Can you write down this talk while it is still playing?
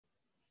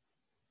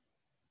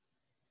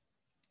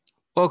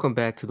Welcome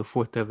back to the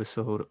fourth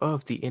episode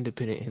of the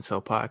Independent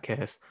Intel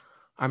Podcast.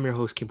 I'm your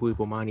host, Kimberly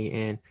Bomani,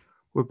 and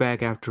we're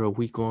back after a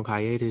week-long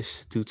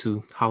hiatus due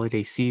to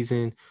holiday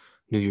season,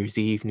 New Year's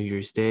Eve, New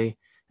Year's Day,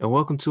 and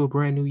welcome to a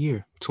brand new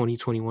year.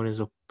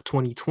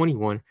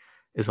 2021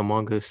 is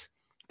among us,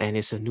 and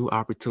it's a new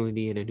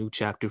opportunity and a new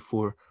chapter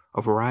for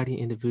a variety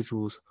of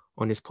individuals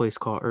on this place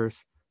called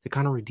Earth to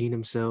kind of redeem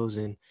themselves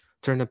and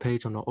turn the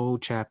page on the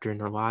old chapter in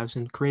their lives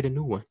and create a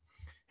new one.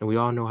 And we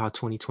all know how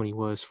 2020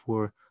 was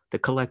for the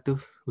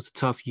collective. It was a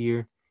tough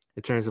year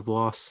in terms of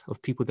loss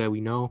of people that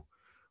we know,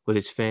 whether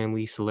it's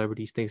family,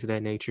 celebrities, things of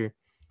that nature.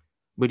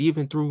 But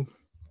even through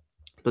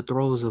the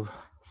throes of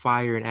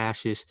fire and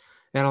ashes,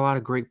 it had a lot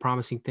of great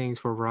promising things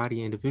for a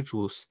variety of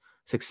individuals.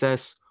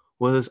 Success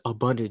was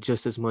abundant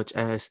just as much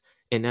as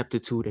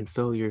ineptitude and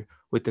failure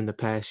within the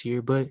past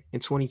year. But in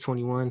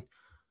 2021,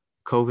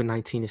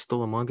 COVID-19 is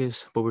still among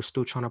us, but we're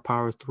still trying to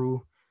power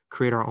through,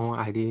 create our own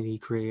identity,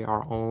 create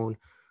our own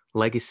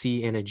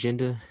legacy and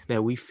agenda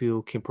that we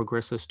feel can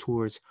progress us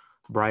towards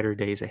brighter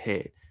days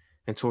ahead.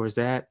 And towards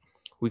that,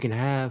 we can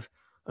have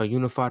a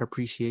unified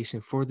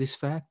appreciation for this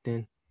fact.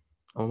 And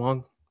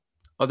among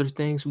other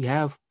things, we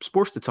have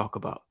sports to talk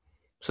about,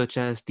 such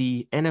as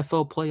the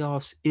NFL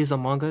playoffs is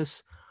among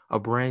us. A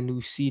brand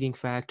new seeding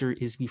factor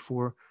is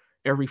before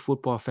every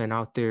football fan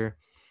out there.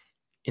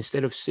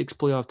 Instead of six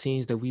playoff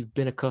teams that we've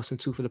been accustomed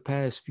to for the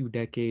past few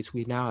decades,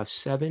 we now have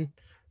seven.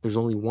 There's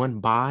only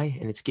one bye,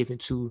 and it's given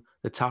to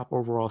the top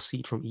overall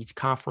seed from each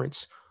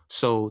conference.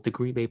 So the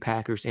Green Bay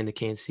Packers and the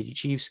Kansas City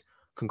Chiefs,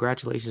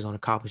 congratulations on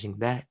accomplishing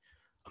that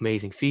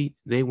amazing feat.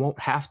 They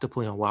won't have to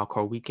play on Wild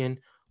Card Weekend,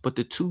 but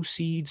the two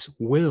seeds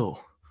will.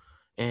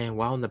 And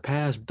while in the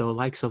past, the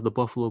likes of the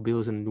Buffalo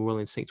Bills and the New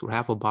Orleans Saints would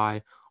have a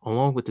bye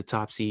along with the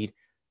top seed,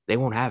 they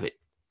won't have it.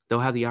 They'll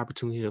have the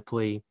opportunity to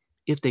play,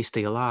 if they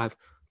stay alive,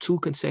 two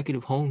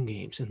consecutive home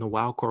games in the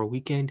Wild Card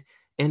Weekend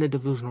and a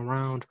divisional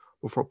round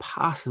before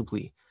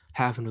possibly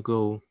having to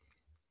go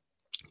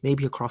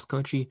maybe across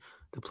country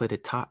to play the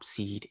top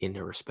seed in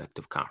their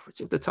respective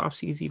conference. If the top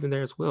seed is even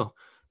there as well,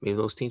 maybe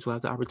those teams will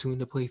have the opportunity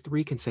to play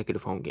three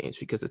consecutive home games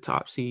because the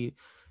top seed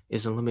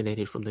is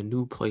eliminated from the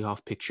new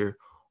playoff picture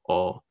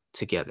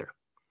altogether.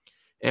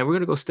 And we're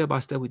going to go step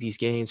by step with these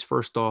games.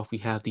 First off, we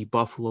have the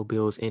Buffalo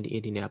Bills and the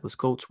Indianapolis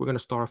Colts. We're going to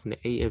start from the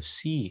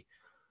AFC.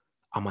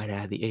 I might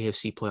add the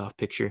AFC playoff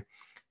picture.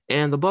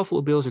 And the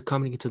Buffalo Bills are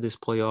coming into this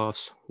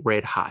playoffs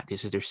red hot.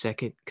 This is their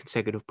second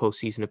consecutive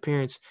postseason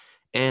appearance.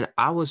 And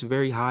I was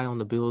very high on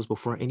the Bills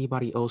before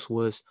anybody else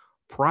was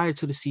prior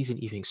to the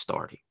season even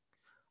starting.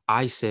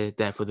 I said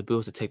that for the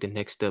Bills to take the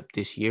next step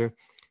this year,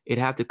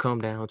 it'd have to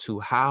come down to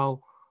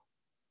how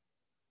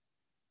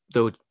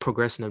the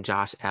progression of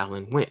Josh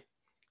Allen went.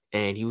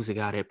 And he was a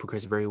guy that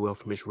progressed very well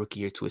from his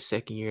rookie year to his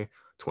second year,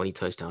 20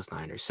 touchdowns,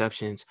 9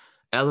 interceptions,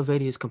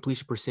 elevated his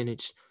completion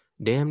percentage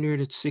damn near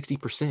to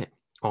 60%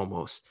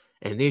 almost.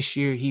 And this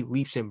year, he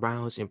leaps and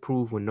bounds,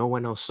 improved when no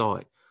one else saw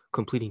it,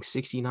 completing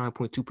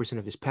 69.2%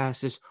 of his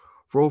passes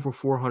for over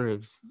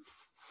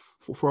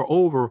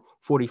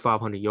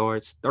 4,500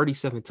 yards,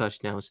 37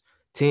 touchdowns,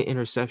 10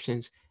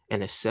 interceptions,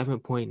 and a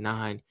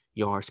 7.9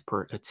 yards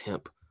per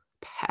attempt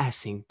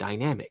passing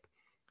dynamic.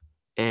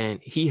 And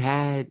he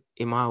had,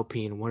 in my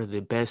opinion, one of the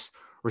best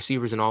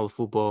receivers in all of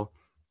football.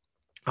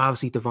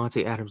 Obviously,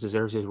 Devontae Adams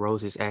deserves his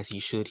roses as he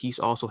should. He's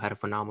also had a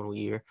phenomenal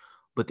year.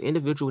 But the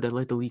individual that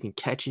led the league in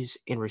catches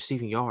and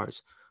receiving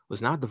yards was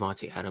not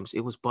Devontae Adams. It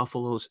was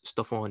Buffalo's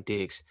Stephon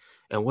Diggs.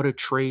 And what a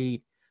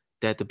trade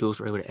that the Bills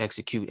were able to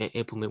execute and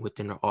implement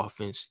within their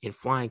offense in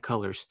flying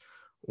colors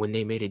when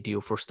they made a deal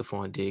for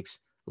Stephon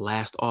Diggs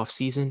last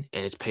offseason,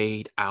 and it's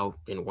paid out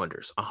in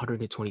wonders.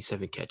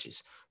 127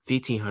 catches,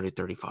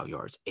 1,535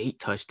 yards, 8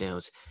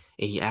 touchdowns,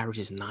 and he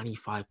averages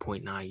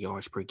 95.9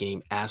 yards per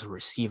game as a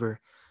receiver.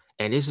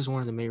 And this is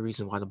one of the main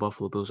reasons why the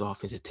Buffalo Bills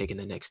offense is taking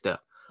the next step.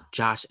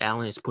 Josh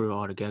Allen has put it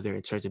all together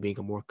in terms of being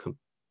a more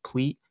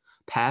complete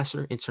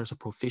passer in terms of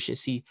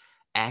proficiency,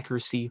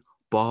 accuracy,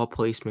 ball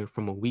placement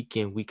from a week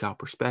in, week out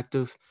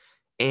perspective.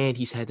 And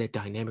he's had that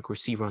dynamic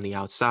receiver on the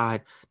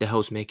outside that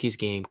helps make his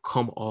game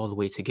come all the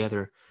way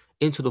together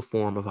into the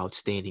form of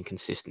outstanding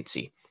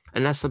consistency.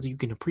 And that's something you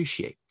can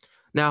appreciate.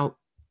 Now,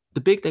 the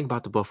big thing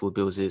about the Buffalo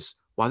Bills is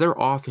while their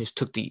offense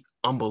took the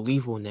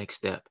unbelievable next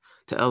step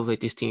to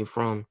elevate this team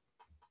from,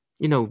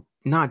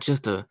 not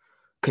just a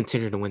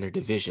contender to win their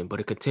division, but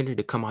a contender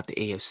to come out the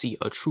AFC,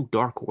 a true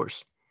dark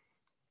horse.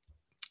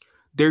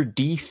 Their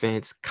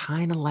defense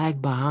kind of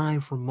lagged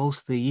behind for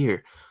most of the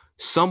year.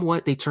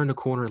 Somewhat, they turned the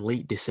corner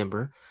late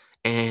December.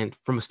 And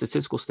from a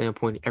statistical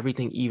standpoint,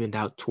 everything evened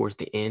out towards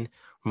the end.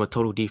 From a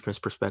total defense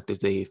perspective,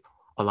 they've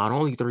allowed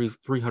only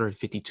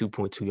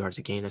 352.2 yards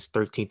a game. That's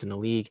 13th in the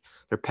league.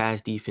 Their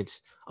pass defense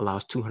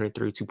allows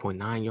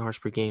 232.9 yards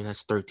per game.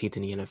 That's 13th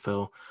in the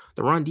NFL.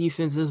 The run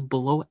defense is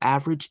below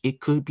average. It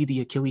could be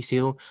the Achilles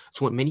heel.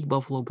 It's what many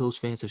Buffalo Bills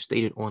fans have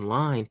stated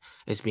online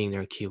as being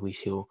their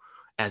Achilles heel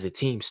as a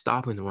team,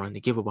 stopping the run.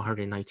 They give up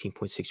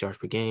 119.6 yards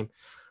per game.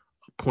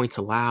 Points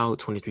allowed,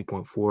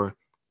 23.4.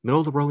 Middle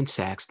of the road in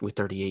sacks with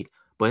 38,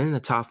 but in the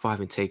top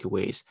 5 in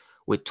takeaways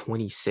with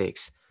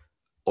 26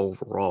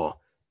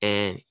 overall.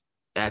 And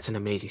that's an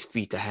amazing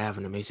feat to have,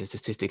 an amazing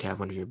statistic to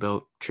have under your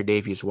belt.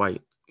 Tre'Davious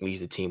White leads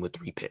the team with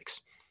 3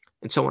 picks.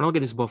 And so when I look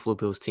at this Buffalo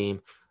Bills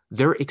team,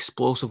 they're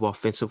explosive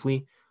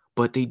offensively,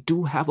 but they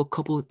do have a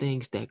couple of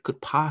things that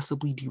could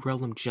possibly derail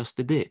them just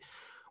a bit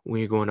when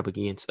you're going up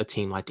against a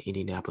team like the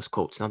Indianapolis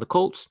Colts. Now, the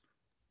Colts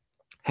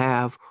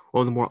have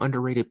one of the more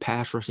underrated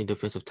pass rushing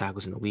defensive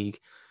tackles in the league,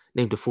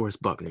 named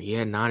DeForest Buckner. He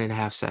had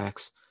 9.5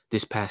 sacks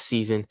this past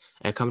season,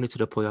 and coming into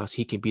the playoffs,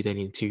 he can be that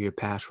interior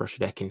pass rusher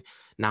that can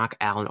knock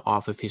Allen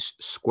off of his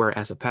square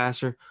as a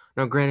passer.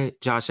 Now,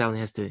 granted, Josh Allen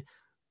has the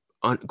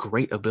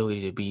great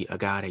ability to be a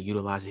guy that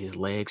utilizes his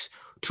legs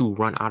to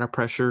run out of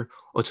pressure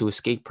or to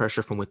escape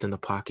pressure from within the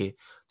pocket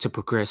to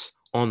progress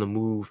on the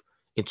move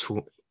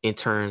in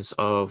terms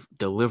of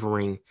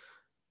delivering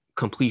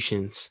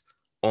completions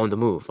on the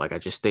move, like I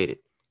just stated.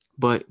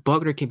 But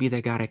Buckner can be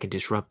that guy that can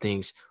disrupt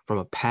things from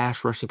a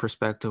pass rushing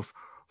perspective,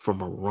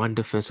 from a run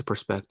defensive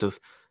perspective,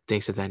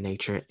 things of that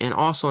nature. And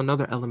also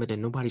another element that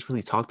nobody's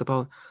really talked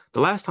about, the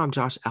last time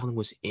Josh Allen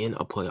was in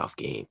a playoff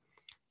game,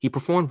 he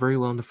performed very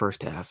well in the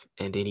first half,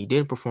 and then he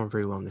didn't perform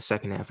very well in the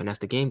second half. And as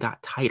the game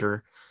got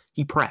tighter,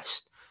 he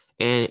pressed.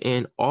 And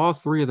in all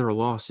 3 of their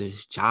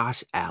losses,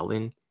 Josh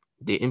Allen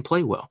didn't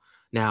play well.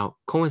 Now,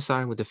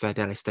 coinciding with the fact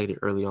that I stated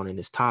early on in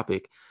this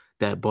topic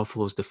that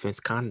Buffalo's defense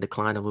kind of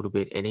declined a little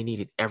bit, and they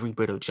needed every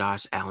bit of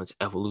Josh Allen's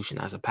evolution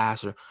as a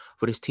passer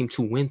for this team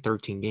to win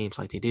 13 games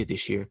like they did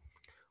this year.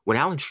 When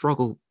Allen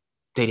struggled,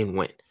 they didn't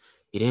win.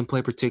 He didn't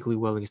play particularly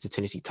well against the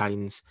Tennessee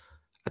Titans.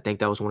 I think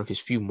that was one of his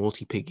few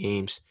multi-pick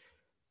games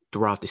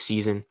throughout the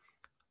season.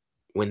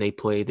 When they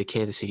played the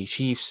Kansas City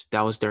Chiefs,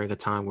 that was during a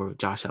time where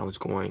Josh Allen's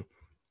going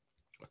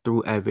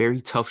through a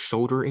very tough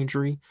shoulder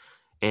injury,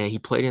 and he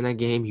played in that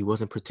game. He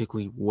wasn't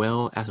particularly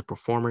well as a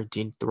performer,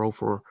 didn't throw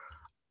for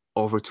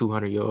over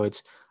 200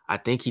 yards. I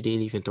think he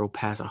didn't even throw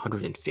past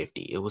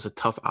 150. It was a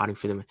tough outing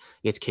for them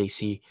against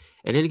KC.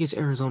 And then against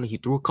Arizona, he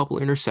threw a couple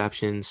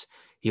interceptions.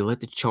 He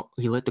let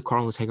the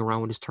Cardinals hang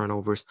around with his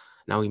turnovers.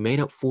 Now he made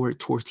up for it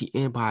towards the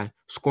end by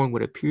scoring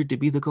what appeared to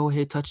be the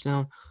go-ahead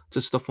touchdown to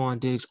Stephon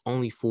Diggs,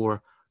 only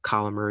for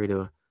Kyler Murray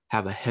to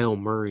have a Hail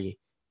Murray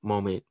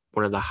moment,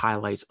 one of the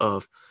highlights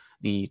of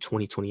the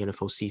 2020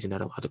 NFL season that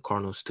allowed the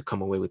Cardinals to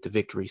come away with the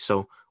victory.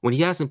 So when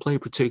he hasn't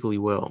played particularly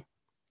well,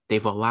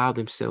 they've allowed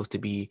themselves to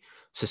be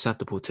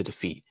susceptible to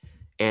defeat.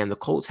 And the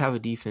Colts have a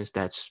defense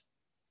that's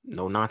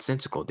no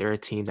nonsensical. They're a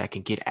team that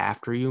can get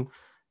after you.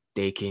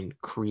 They can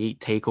create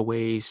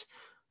takeaways.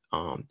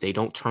 They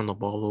don't turn the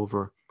ball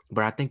over.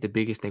 But I think the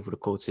biggest thing for the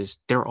Colts is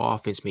their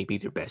offense may be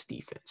their best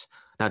defense.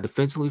 Now,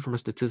 defensively, from a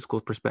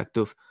statistical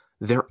perspective,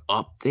 they're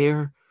up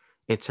there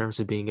in terms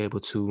of being able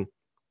to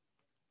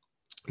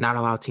not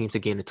allow teams to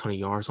gain a ton of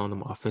yards on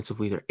them.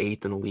 Offensively, they're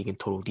 8th in the league in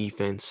total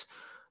defense.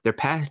 Their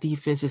pass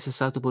defense is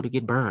susceptible to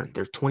get burned.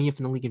 They're 20th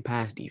in the league in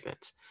pass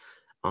defense.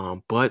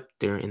 But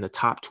they're in the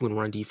top 2 in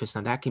run defense.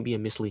 Now, that can be a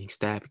misleading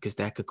stat because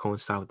that could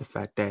coincide with the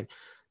fact that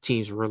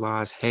teams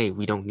realize, hey,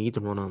 we don't need to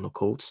run on the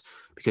Colts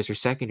because their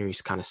secondary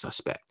is kind of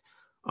suspect.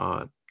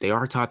 They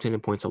are top 10 in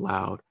points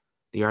allowed.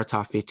 They are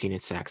top 15 in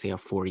sacks. They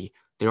have 40.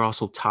 They're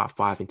also top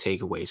 5 in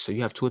takeaways. So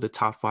you have 2 of the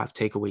top 5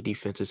 takeaway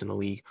defenses in the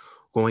league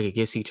going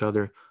against each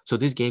other. So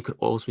this game could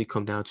ultimately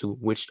come down to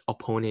which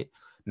opponent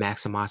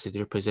maximizes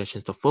their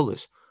possessions the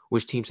fullest,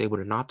 which team's able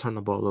to not turn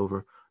the ball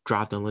over,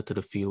 drive the length of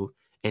the field,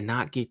 and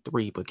not get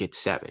 3, but get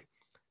 7.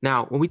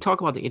 Now, when we talk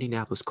about the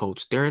Indianapolis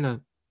Colts, they're in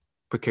a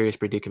precarious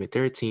predicament.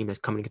 They're a team that's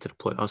coming into the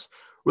playoffs,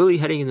 really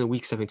heading into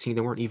week 17.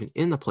 They weren't even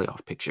in the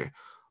playoff picture.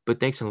 But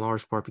thanks in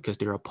large part because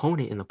their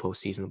opponent in the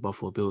postseason, the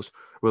Buffalo Bills,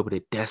 were able to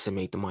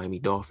decimate the Miami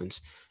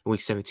Dolphins in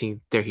week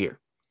 17. They're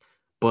here.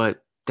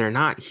 But they're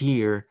not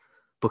here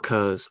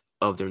because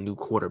of their new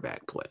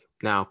quarterback play.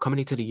 Now, coming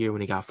into the year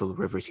when they got Phillip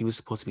Rivers, he was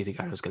supposed to be the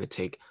guy that was going to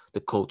take the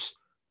Colts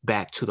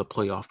back to the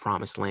playoff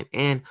promised land.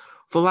 And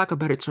for lack of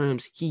better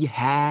terms, he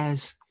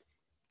has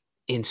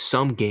in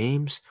some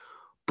games,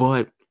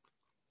 but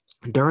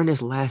during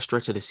this last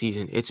stretch of the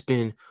season, it's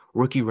been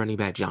rookie running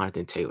back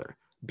Jonathan Taylor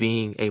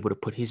being able to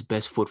put his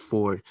best foot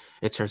forward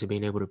in terms of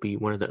being able to be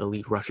one of the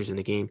elite rushers in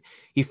the game.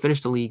 He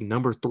finished the league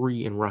number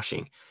 3 in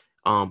rushing,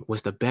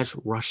 was the best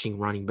rushing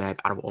running back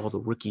out of all the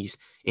rookies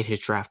in his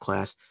draft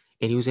class.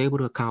 And he was able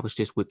to accomplish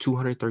this with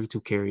 232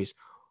 carries,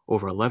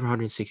 over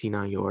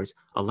 1,169 yards,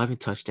 11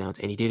 touchdowns,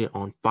 and he did it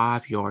on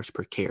 5 yards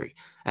per carry.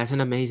 That's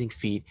an amazing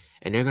feat.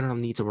 And they're going to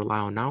need to rely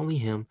on not only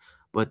him,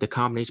 but the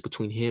combination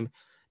between him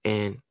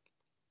and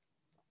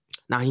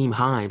Naheem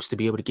Hines to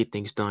be able to get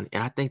things done.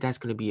 And I think that's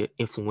going to be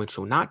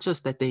influential, not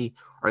just that they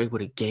are able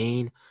to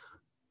gain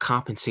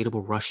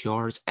compensatable rush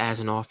yards as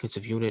an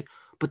offensive unit,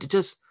 but to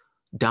just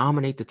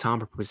dominate the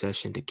time of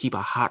possession to keep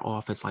a hot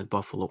offense like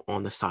Buffalo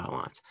on the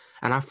sidelines.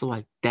 And I feel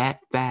like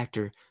that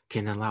factor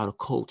can allow the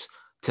Colts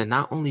to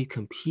not only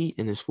compete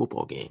in this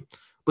football game,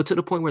 but to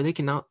the point where they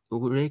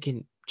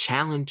can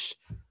challenge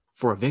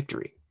for a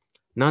victory.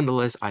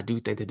 Nonetheless, I do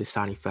think the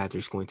deciding factor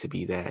is going to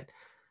be that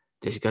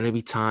there's going to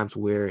be times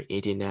where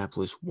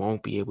Indianapolis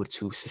won't be able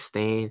to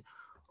sustain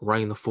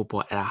running the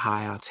football at a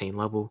high octane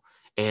level.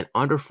 And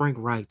under Frank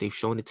Reich, they've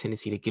shown a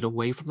tendency to get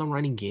away from the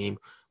running game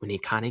when they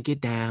kind of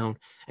get down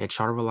and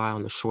try to rely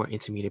on the short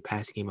intermediate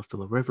passing game of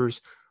Phillip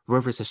Rivers.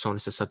 Rivers has shown a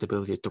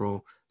susceptibility to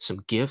throw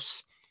some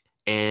gifts,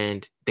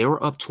 and they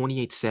were up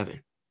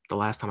 28-7 the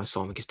last time I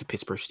saw them against the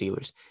Pittsburgh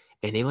Steelers.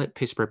 And they let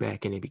Pittsburgh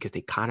back in it because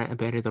they kind of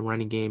embedded the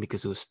running game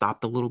because it was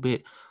stopped a little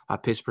bit by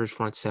Pittsburgh's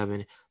front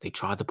seven. They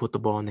tried to put the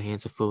ball in the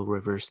hands of Phillip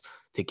Rivers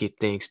to get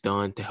things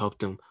done, to help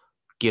them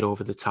get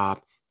over the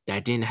top.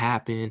 That didn't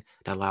happen.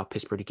 That allowed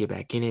Pittsburgh to get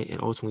back in it,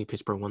 and ultimately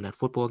Pittsburgh won that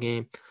football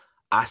game.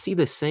 I see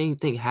the same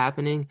thing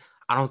happening.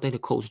 I don't think the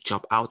Colts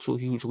jump out too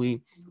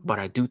hugely, but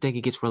I do think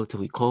it gets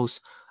relatively close.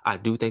 I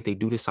do think they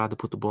do decide to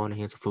put the ball in the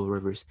hands of Phillip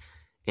Rivers,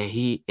 and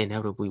he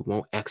inevitably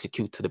won't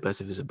execute to the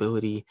best of his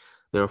ability.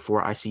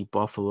 Therefore, I see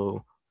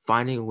Buffalo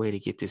finding a way to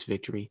get this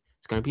victory.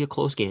 It's going to be a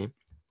close game,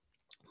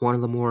 one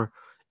of the more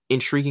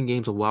intriguing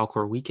games of Wild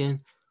Card Weekend,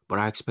 but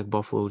I expect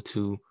Buffalo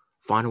to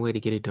find a way to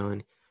get it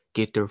done,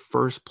 get their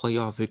first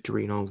playoff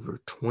victory in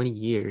over 20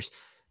 years,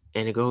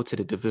 and to go to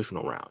the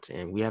divisional round.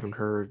 And we haven't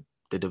heard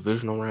the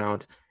divisional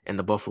round and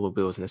the Buffalo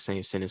Bills in the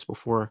same sentence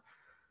before.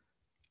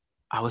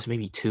 I was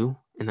maybe 2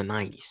 in the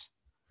 90s.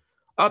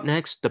 Up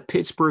next, the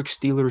Pittsburgh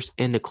Steelers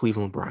and the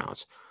Cleveland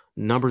Browns.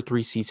 Number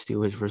 3 seed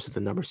Steelers versus the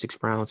number 6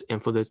 Browns.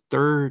 And for the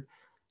third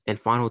and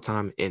final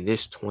time in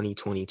this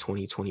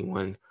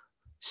 2020-2021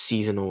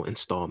 seasonal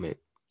installment,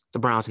 the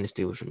Browns and the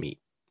Steelers will meet.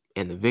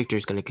 And the victor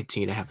is going to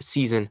continue to have a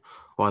season,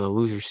 while the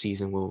loser's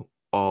season will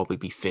all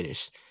be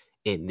finished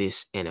in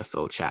this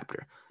NFL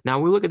chapter. Now,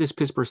 we look at this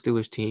Pittsburgh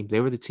Steelers team.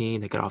 They were the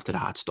team that got off to the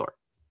hot start.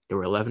 They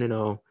were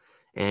 11-0,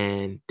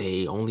 and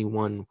they only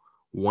won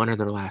one of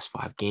their last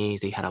 5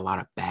 games. They had a lot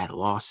of bad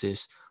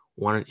losses,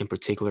 one in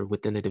particular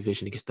within the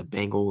division against the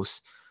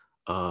Bengals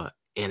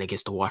and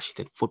against the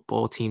Washington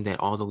football team that,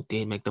 although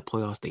did make the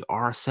playoffs, they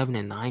are a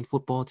 7-9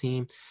 football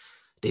team.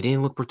 They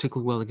didn't look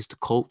particularly well against the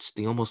Colts.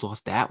 They almost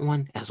lost that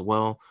one as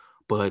well,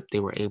 but they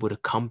were able to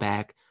come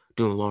back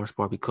due in large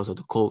part because of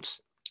the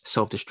Colts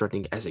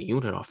self-destructing as a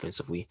unit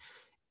offensively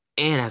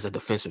and as a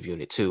defensive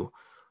unit too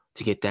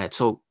to get that.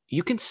 So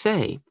you can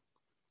say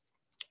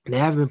they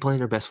haven't been playing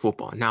their best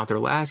football. Now, their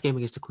last game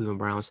against the Cleveland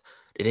Browns,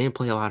 they didn't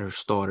play a lot of their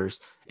starters,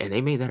 and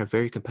they made that a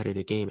very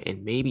competitive game.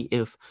 And maybe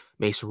if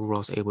Mason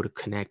Rudolph's able to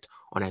connect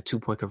on that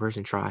 2-point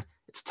conversion try,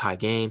 it's a tie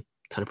game,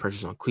 ton of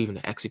pressure on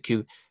Cleveland to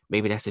execute.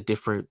 Maybe that's a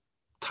different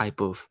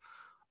type of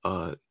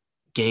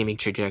gaming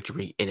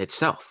trajectory in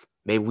itself.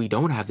 Maybe we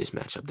don't have this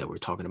matchup that we're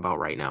talking about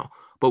right now,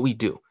 but we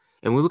do.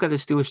 And when we look at the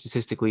Steelers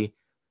statistically,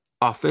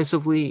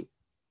 offensively,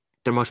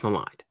 they're much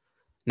maligned.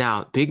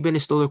 Now, Big Ben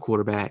is still their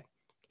quarterback.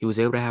 He was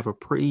able to have a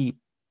pretty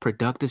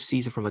productive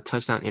season from a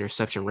touchdown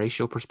interception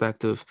ratio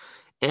perspective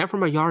and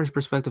from a yardage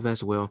perspective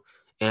as well,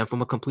 and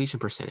from a completion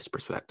percentage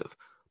perspective.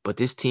 But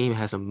this team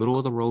has a middle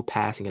of the road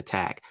passing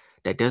attack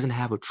that doesn't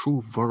have a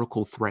true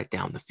vertical threat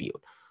down the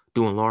field,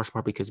 due in large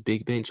part because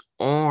Big Ben's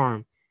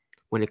arm,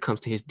 when it comes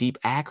to his deep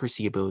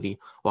accuracy ability,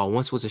 while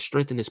once was a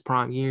strength in his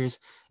prime years,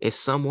 is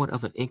somewhat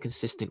of an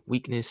inconsistent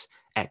weakness.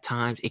 At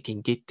times, it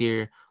can get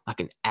there like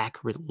an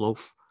accurate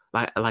loaf,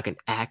 like an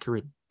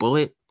accurate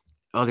bullet.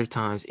 Other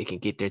times, it can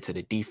get there to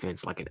the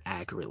defense like an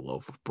accurate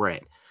loaf of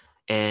bread.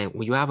 And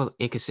when you have an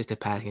inconsistent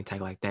passing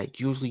attack like that,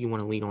 usually you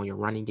want to lean on your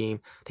running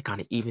game to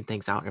kind of even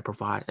things out and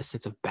provide a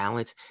sense of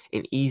balance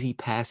and easy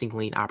passing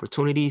lane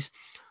opportunities.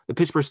 The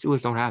Pittsburgh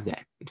Steelers don't have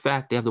that. In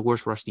fact, they have the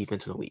worst rush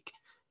defense in the league.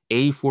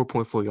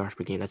 84.4 yards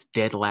per game. That's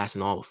dead last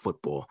in all of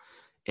football.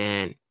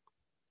 And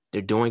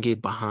they're doing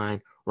it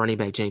behind running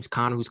back James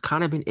Conner, who's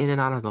kind of been in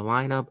and out of the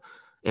lineup.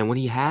 And when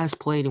he has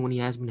played and when he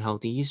has been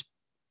healthy, he's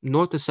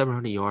north of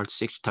 700 yards,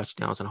 6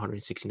 touchdowns, and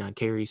 169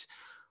 carries.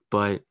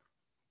 But,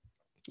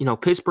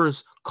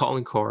 Pittsburgh's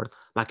calling card,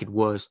 like it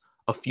was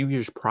a few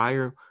years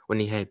prior when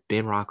they had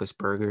Ben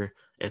Roethlisberger,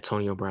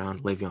 Antonio Brown,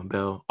 Le'Veon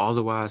Bell,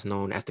 otherwise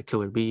known as the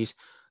Killer Bees,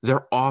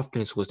 their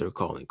offense was their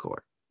calling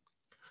card.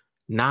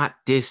 Not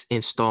this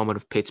installment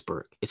of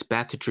Pittsburgh. It's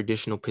back to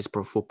traditional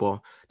Pittsburgh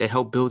football that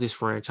helped build this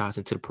franchise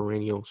into the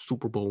perennial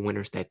Super Bowl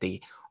winners that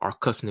they are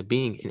accustomed to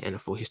being in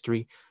NFL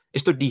history.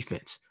 It's their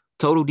defense.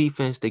 Total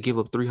defense, they give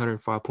up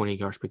 305.8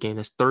 yards per game.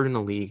 That's third in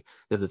the league.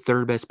 They're the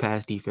third best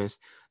pass defense.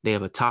 They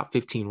have a top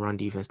 15 run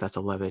defense. That's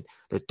 11.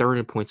 They're third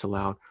in points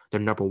allowed. They're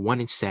number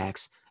 1 in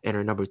sacks, and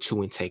they're number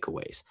 2 in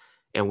takeaways.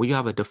 And we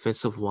have a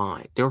defensive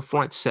line. Their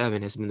front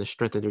 7 has been the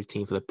strength of their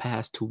team for the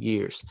past 2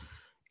 years.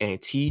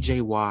 And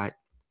TJ Watt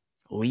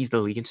leads the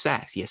league in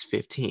sacks. He has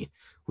 15.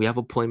 We have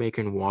a playmaker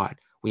in Watt.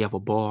 We have a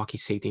ball hockey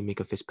safety in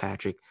Minka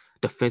Fitzpatrick.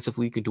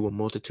 Defensively, you can do a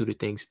multitude of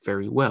things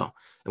very well.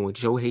 And when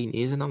Joe Hayden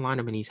is in the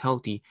lineup and he's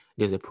healthy,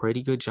 he does a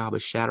pretty good job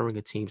of shattering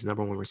a team's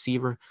number 1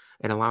 receiver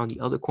and allowing the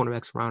other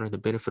cornerbacks around him to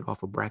benefit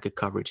off of bracket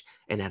coverage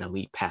and that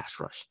elite pass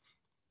rush.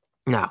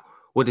 Now,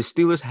 what the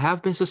Steelers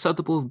have been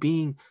susceptible of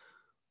being,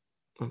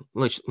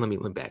 let me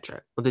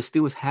backtrack. What the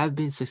Steelers have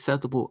been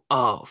susceptible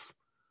of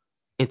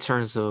in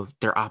terms of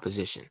their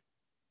opposition,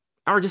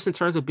 or just in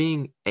terms of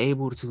being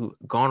able to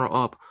garner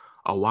up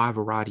a wide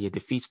variety of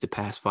defeats the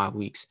past 5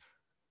 weeks,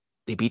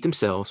 they beat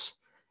themselves,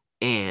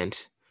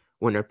 and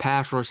when their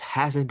pass rush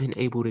hasn't been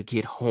able to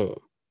get home,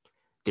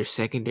 their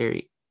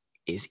secondary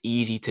is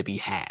easy to be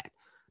had.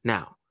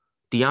 Now,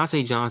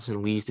 Deontay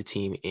Johnson leads the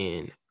team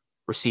in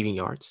receiving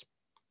yards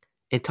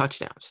and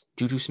touchdowns.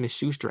 Juju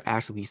Smith-Schuster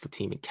actually leads the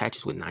team in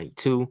catches with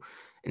 92.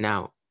 And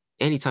now,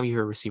 anytime you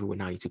hear a receiver with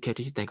 92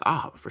 catches, you think,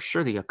 for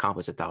sure they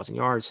accomplished 1,000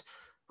 yards.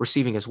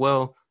 Receiving as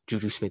well,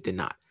 Juju Smith did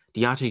not.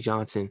 Deontay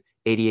Johnson,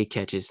 88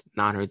 catches,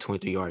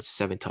 923 yards,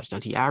 7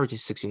 touchdowns. He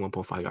averages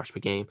 61.5 yards per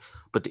game.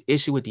 But the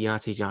issue with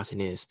Deontay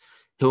Johnson is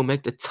he'll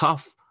make the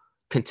tough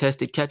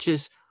contested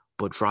catches,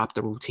 but drop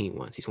the routine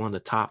ones. He's one of the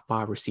top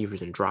 5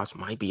 receivers in drops,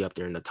 might be up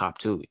there in the top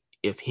 2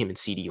 if him and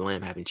CeeDee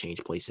Lamb haven't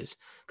changed places,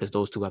 because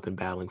those two have been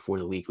battling for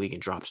the league in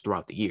drops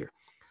throughout the year.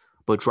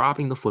 But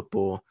dropping the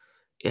football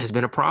has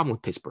been a problem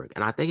with Pittsburgh.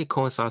 And I think it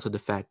coincides with the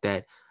fact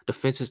that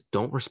defenses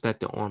don't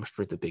respect the arm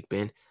strength of Big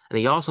Ben, and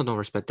they also don't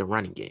respect the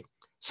running game.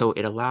 So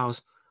it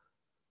allows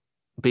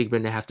Big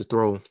Ben to have to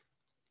throw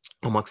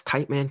amongst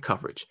tight man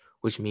coverage,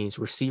 which means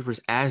receivers,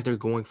 as they're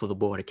going for the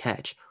ball to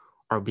catch,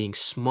 are being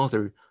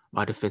smothered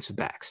by defensive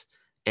backs.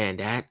 And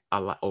that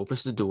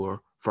opens the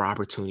door for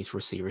opportunities for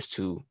receivers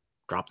to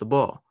drop the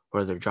ball,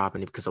 whether they're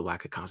dropping it because of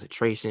lack of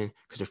concentration,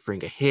 because they're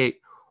fearing a hit,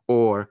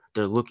 or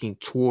they're looking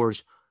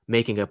towards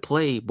making a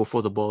play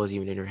before the ball is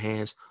even in their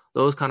hands.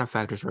 Those kind of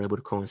factors are able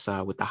to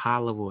coincide with the high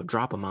level of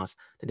drop amounts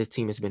that this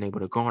team has been able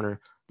to garner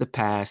the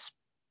past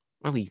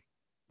really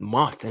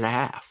month and a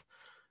half.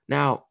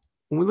 Now,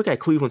 when we look at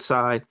Cleveland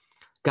side,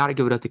 got to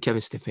give it up to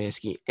Kevin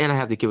Stefanski, and I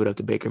have to give it up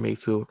to Baker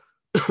Mayfield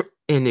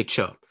and Nick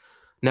Chubb.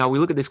 Now, we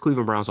look at this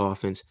Cleveland Browns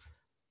offense.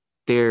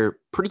 They're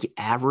pretty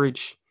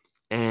average,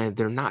 and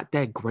they're not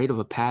that great of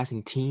a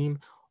passing team,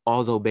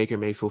 although Baker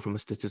Mayfield, from a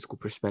statistical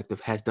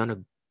perspective, has done a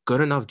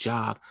good enough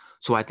job.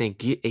 So I think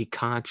get a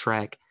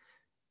contract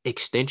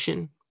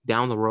extension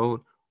down the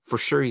road. For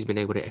sure, he's been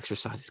able to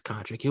exercise his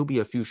contract. He'll be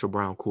a future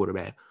Brown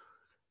quarterback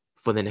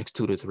for the next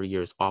 2 to 3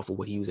 years off of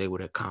what he was able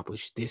to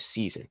accomplish this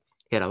season.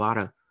 He had a lot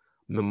of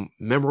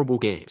memorable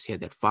games. He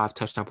had that 5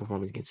 touchdown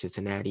performance against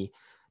Cincinnati,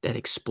 that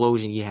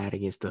explosion he had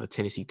against the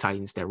Tennessee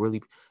Titans that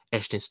really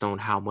etched in stone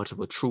how much of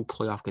a true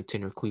playoff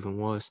contender Cleveland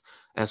was,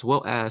 as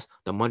well as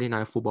the Monday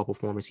Night Football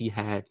performance he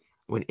had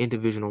when in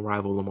divisional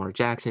rival Lamar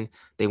Jackson,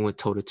 they went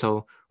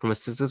toe-to-toe. From a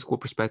statistical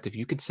perspective,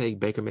 you can say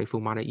Baker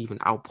Mayfield might have even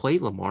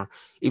outplayed Lamar,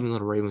 even though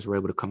the Ravens were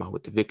able to come out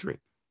with the victory.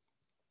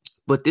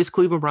 But this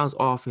Cleveland Browns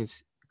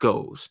offense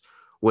goes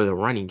where the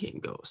running game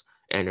goes,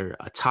 and they're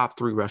a top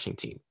 3 rushing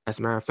team. As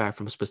a matter of fact,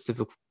 from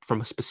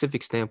a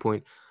specific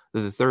standpoint,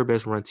 they're the 3rd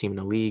best run team in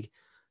the league.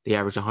 They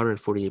average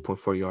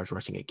 148.4 yards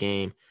rushing a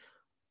game.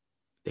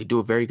 They do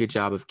a very good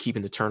job of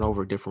keeping the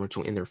turnover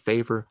differential in their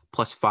favor.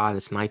 +5,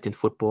 that's 9th in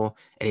football,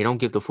 and they don't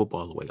give the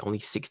football away. Only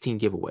 16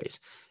 giveaways.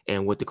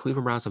 And what the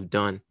Cleveland Browns have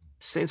done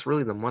since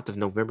really the month of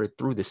November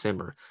through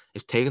December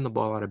is taking the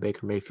ball out of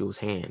Baker Mayfield's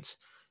hands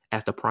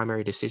as the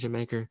primary decision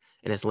maker,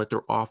 and has let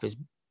their offense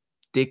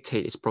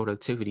dictate its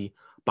productivity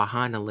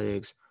behind the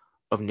legs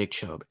of Nick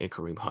Chubb and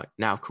Kareem Hunt.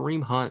 Now, if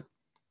Kareem Hunt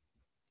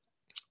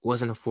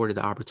wasn't afforded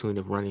the opportunity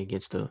of running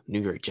against the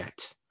New York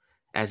Jets,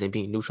 as in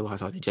being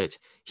neutralized by the Jets,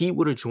 he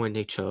would have joined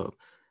Nick Chubb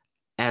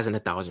as an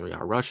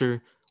 1,000-yard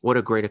rusher. What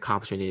a great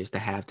accomplishment it is to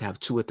have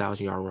 2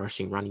 1,000-yard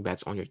rushing running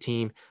backs on your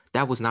team.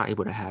 That was not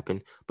able to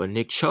happen, but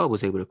Nick Chubb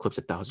was able to eclipse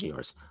 1,000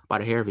 yards by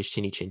the hair of his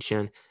chinny chin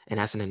chin, and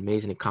that's an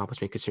amazing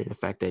accomplishment considering the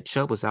fact that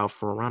Chubb was out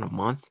for around a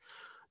month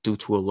due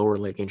to a lower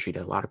leg injury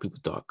that a lot of people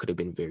thought could have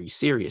been very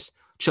serious.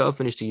 Chubb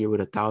finished the year with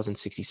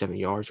 1,067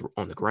 yards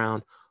on the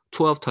ground,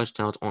 12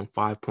 touchdowns on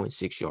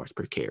 5.6 yards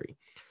per carry.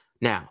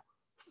 Now,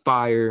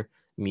 fire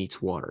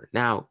meets water.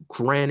 Now,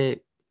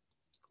 granted,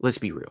 let's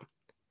be real.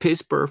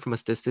 Pittsburgh, from a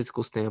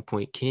statistical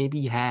standpoint, can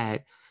be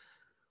had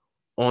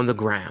on the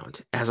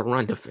ground as a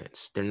run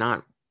defense. They're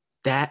not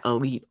that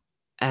elite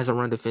as a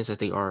run defense as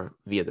they are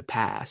via the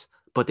pass,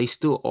 but they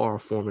still are a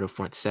formative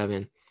front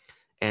seven,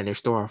 and they're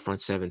still our front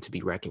seven to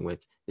be reckoned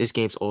with. This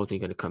game's ultimately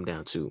going to come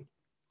down to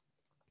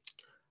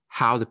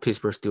how the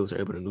Pittsburgh Steelers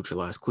are able to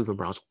neutralize Cleveland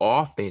Browns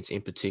offense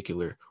in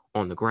particular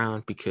on the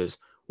ground, because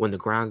when the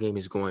ground game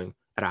is going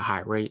at a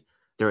high rate,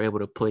 they're able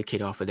to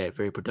placate off of that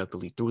very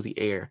productively through the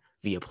air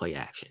via play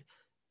action.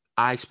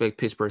 I expect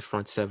Pittsburgh's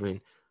front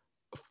seven,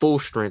 full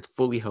strength,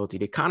 fully healthy,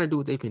 to kind of do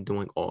what they've been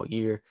doing all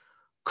year,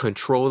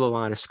 control the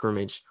line of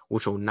scrimmage,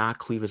 which will knock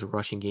Cleveland's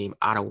rushing game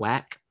out of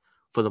whack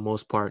for the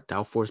most part.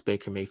 That'll force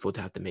Baker Mayfield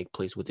to have to make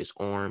plays with his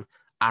arm.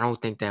 I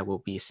don't think that will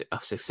be a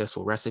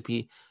successful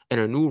recipe. And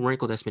a new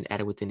wrinkle that's been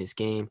added within this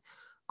game,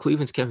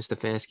 Cleveland's Kevin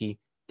Stefanski,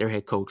 their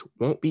head coach,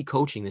 won't be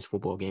coaching this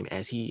football game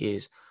as he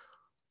is.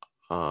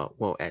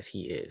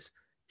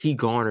 He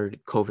garnered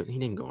COVID. He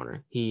didn't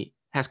garner. He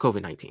has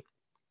COVID-19.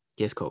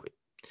 He has COVID.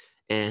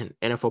 And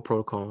NFL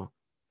protocol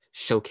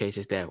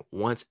showcases that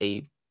once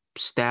a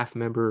staff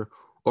member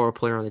or a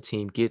player on the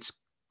team gets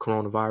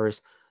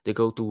coronavirus, they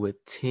go through a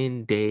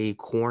 10-day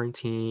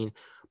quarantine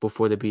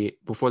before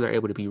they're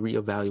able to be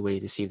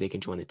reevaluated to see if they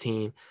can join the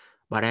team.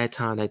 By that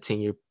time, that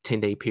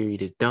 10-day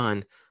period is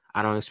done.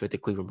 I don't expect the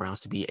Cleveland Browns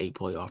to be a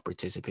playoff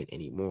participant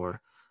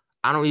anymore.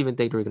 I don't even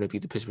think they're going to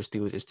beat the Pittsburgh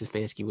Steelers if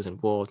Stefanski was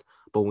involved.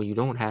 But when you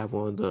don't have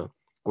one of the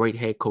great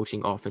head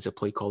coaching offensive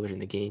play callers in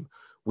the game,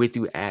 with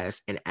you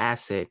as an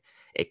asset,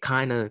 it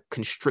kind of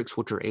constricts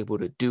what you're able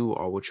to do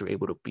or what you're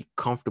able to be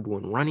comfortable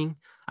in running.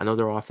 I know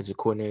their offensive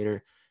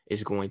coordinator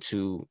is going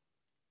to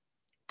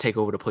take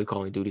over the play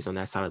calling duties on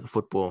that side of the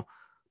football,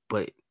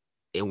 but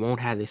it won't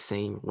have the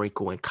same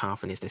wrinkle and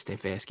confidence that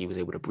Stefanski was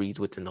able to breathe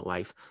within the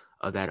life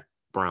of that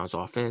Browns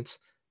offense.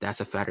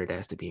 That's a factor that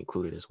has to be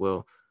included as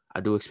well. I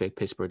do expect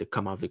Pittsburgh to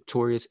come out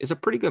victorious. It's a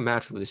pretty good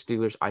match for the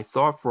Steelers. I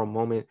thought for a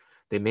moment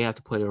they may have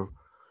to play a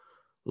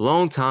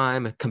long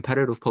time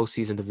competitive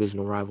postseason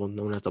divisional rival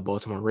known as the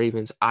Baltimore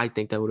Ravens. I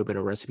think that would have been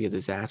a recipe of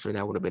disaster, and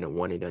that would have been a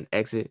one and done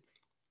exit.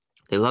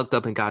 They lucked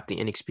up and got the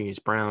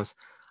inexperienced Browns.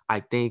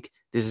 I think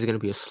this is going to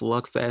be a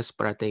slugfest,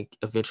 but I think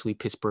eventually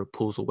Pittsburgh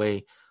pulls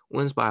away,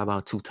 wins by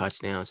about 2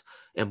 touchdowns,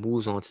 and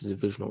moves on to the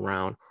divisional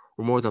round.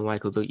 We're more than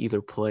likely to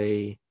either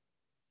play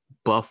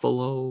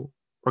Buffalo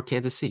or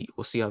Kansas City.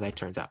 We'll see how that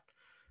turns out.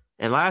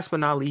 And last but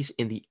not least,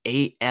 in the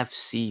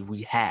AFC,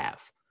 we have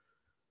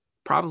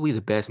probably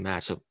the best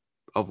matchup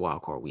of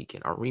Wild Card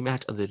Weekend, a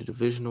rematch of the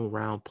divisional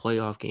round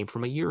playoff game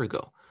from a year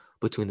ago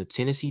between the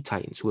Tennessee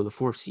Titans, who are the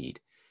 4th seed,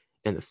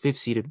 and the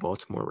 5th-seeded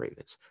Baltimore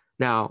Ravens.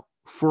 Now,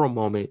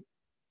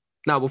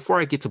 before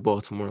I get to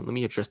Baltimore, let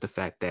me address the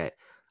fact that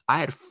I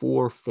had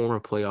 4 former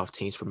playoff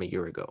teams from a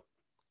year ago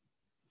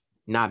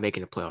not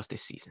making the playoffs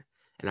this season.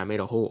 And I made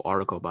a whole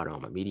article about it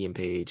on my Medium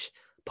page,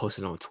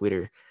 posted on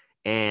Twitter,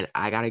 and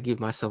I got to give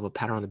myself a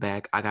pat on the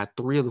back. I got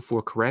 3 of the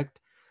 4 correct.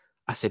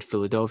 I said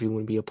Philadelphia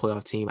wouldn't be a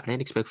playoff team. I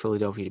didn't expect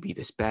Philadelphia to be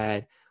this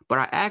bad, but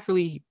I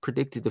actually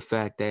predicted the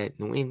fact that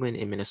New England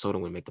and Minnesota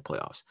wouldn't make the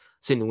playoffs.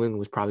 I said New England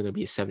was probably going to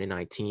be a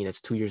 7-9 team.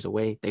 That's 2 years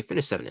away. They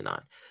finished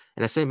 7-9.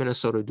 And I said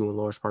Minnesota due in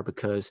large part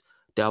because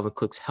Dalvin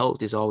Cook's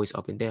health is always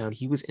up and down.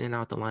 He was in and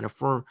out the lineup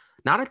for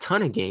not a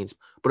ton of games,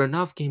 but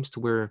enough games to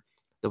where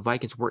the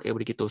Vikings were able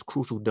to get those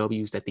crucial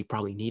W's that they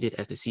probably needed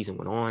as the season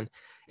went on.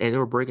 And they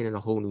were bringing in a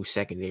whole new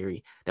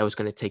secondary that was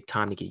going to take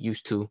time to get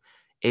used to.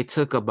 It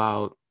took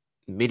about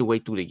midway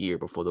through the year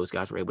before those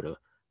guys were able to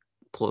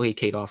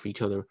placate off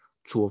each other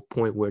to a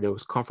point where there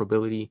was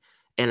comfortability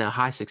and a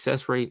high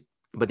success rate.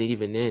 But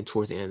even then,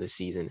 towards the end of the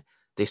season,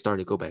 they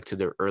started to go back to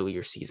their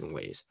earlier season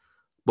ways.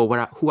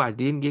 But who I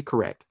didn't get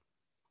correct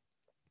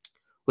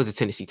was the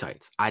Tennessee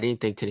Titans. I didn't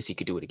think Tennessee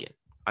could do it again.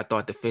 I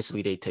thought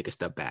defensively they'd take a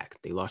step back.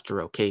 They lost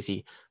Jarrell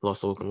Casey,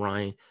 lost Logan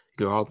Ryan. You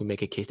could arguably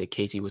make a case that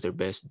Casey was their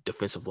best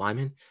defensive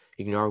lineman.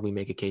 You can arguably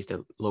make a case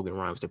that Logan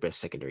Ryan was their best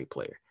secondary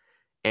player.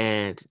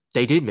 And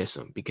they did miss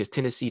him because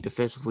Tennessee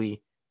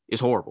defensively is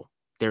horrible.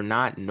 They're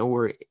not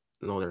nowhere.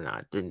 No, they're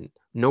not. They're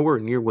nowhere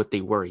near what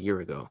they were a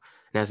year ago.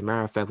 And as a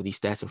matter of fact, with these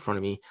stats in front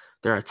of me,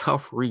 they're a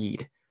tough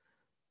read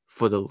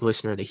for the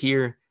listener to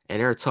hear, and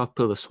they're a tough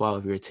pill to swallow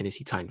if you're a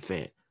Tennessee Titan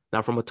fan.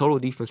 Now, from a total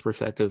defense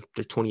perspective,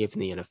 they're 20th in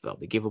the NFL.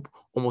 They give up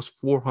almost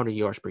 400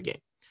 yards per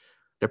game.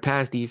 Their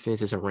pass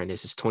defense is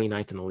horrendous. It's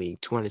 29th in the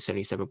league,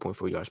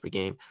 277.4 yards per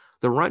game.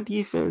 The run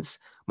defense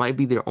might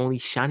be their only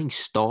shining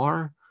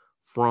star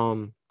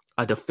from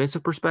a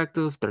defensive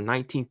perspective. They're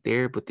 19th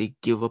there, but they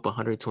give up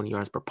 120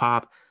 yards per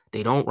pop.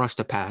 They don't rush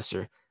the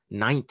passer.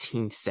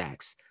 19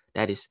 sacks.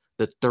 That is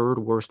the 3rd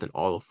worst in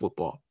all of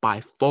football. By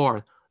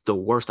far the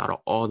worst out of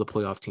all the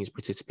playoff teams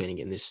participating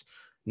in this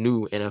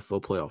new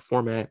NFL playoff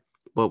format.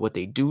 But what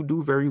they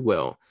do very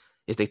well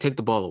is they take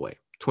the ball away.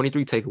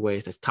 23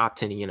 takeaways. That's top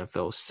 10 in the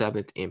NFL,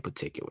 7th in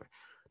particular.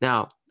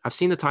 Now, I've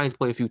seen the Titans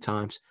play a few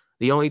times.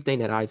 The only thing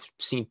that I've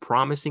seen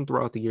promising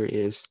throughout the year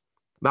is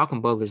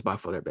Malcolm Butler is by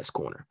far their best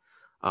corner.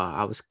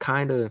 I was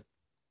kind of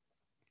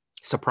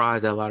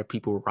surprised that a lot of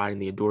people were riding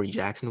the Adoree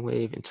Jackson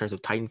wave in terms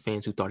of Titan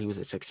fans who thought he was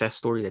a success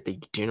story that they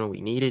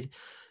generally needed.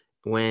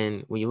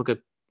 When you look at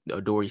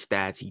Adoree's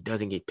stats, he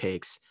doesn't get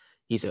picks.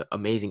 He's an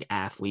amazing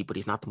athlete, but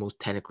he's not the most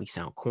technically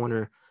sound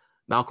corner.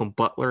 Malcolm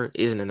Butler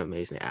isn't an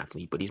amazing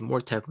athlete, but he's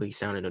more technically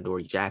sound than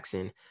Adoree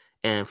Jackson.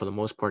 And for the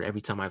most part,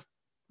 every time I've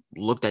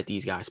looked at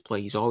these guys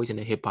play, he's always in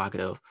the hip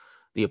pocket of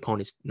the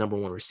opponent's number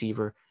 1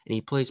 receiver, and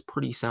he plays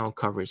pretty sound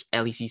coverage.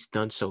 At least he's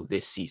done so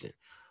this season.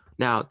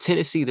 Now,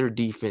 Tennessee, their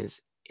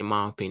defense, in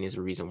my opinion, is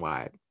the reason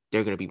why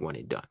they're going to be one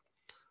and done.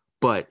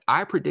 But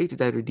I predicted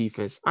that their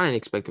defense, I didn't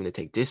expect them to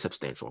take this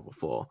substantial of a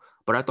fall,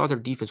 but I thought their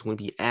defense wouldn't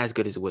be as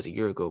good as it was a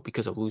year ago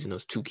because of losing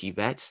those 2 key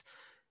vets.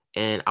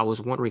 And I was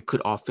wondering,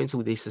 could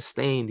offensively they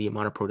sustain the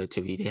amount of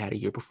productivity they had a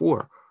year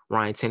before?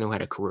 Ryan Tannehill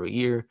had a career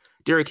year.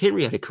 Derrick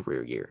Henry had a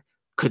career year.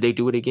 Could they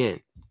do it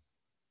again?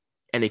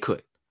 And they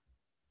could.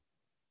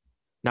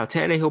 Now,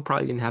 Tannehill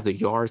probably didn't have the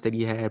yards that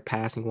he had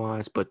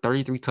passing-wise, but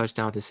 33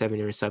 touchdowns and 7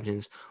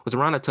 interceptions was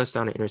around a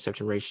touchdown to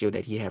interception ratio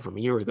that he had from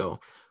a year ago,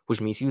 which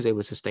means he was able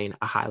to sustain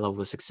a high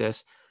level of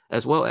success,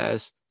 as well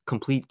as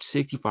complete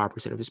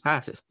 65% of his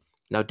passes.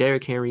 Now,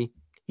 Derrick Henry,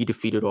 he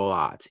defeated all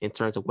odds. In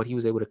terms of what he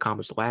was able to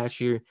accomplish last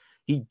year,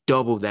 he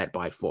doubled that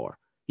by far.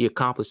 He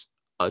accomplished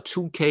a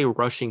 2K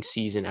rushing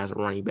season as a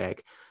running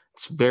back.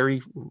 It's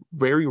very,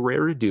 very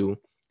rare to do.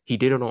 He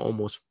did it on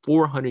almost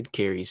 400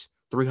 carries,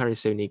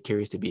 378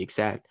 carries to be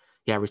exact.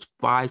 He averaged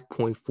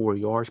 5.4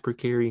 yards per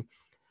carry.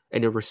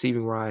 And the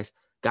receiving rise,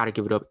 got to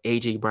give it up.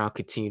 A.J. Brown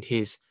continued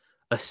his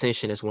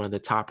ascension as one of the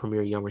top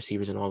premier young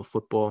receivers in all of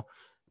football.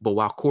 But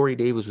while Corey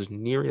Davis was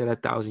nearing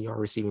that 1,000-yard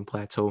receiving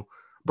plateau,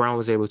 Brown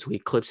was able to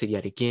eclipse it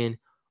yet again,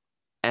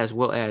 as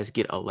well as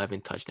get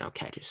 11 touchdown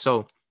catches.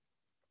 So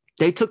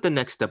they took the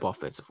next step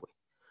offensively.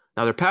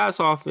 Now, their pass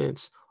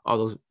offense,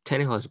 although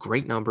Tannehill has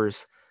great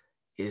numbers,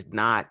 is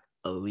not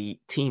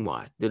elite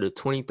team-wise. They're the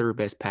 23rd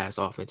best pass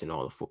offense in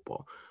all of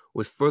football,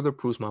 which further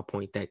proves my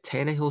point that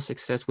Tannehill's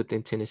success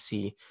within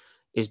Tennessee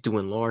is due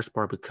in large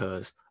part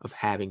because of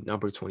having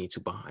number 22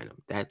 behind him.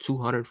 That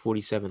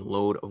 247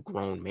 load of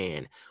grown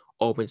man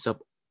opens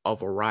up a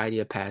variety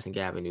of passing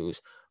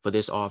avenues for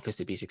this offense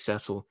to be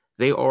successful.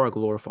 They are a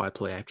glorified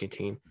play-action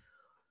team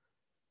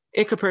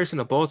in comparison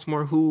to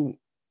Baltimore, who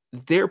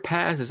their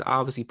pass is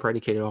obviously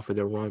predicated off of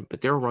their run,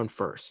 but they're run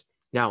first.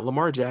 Now,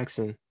 Lamar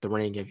Jackson, the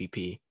reigning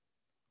MVP,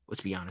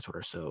 let's be honest with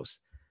ourselves,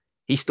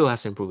 he still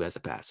has to improve as a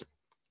passer.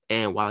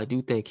 And while I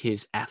do think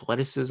his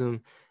athleticism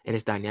and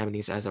his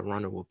dynamics as a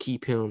runner will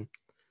keep him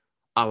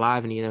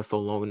alive in the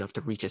NFL long enough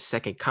to reach a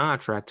second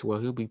contract to where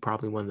he'll be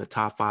probably one of the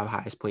top 5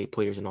 highest paid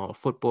players in all of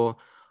football,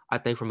 I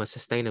think from a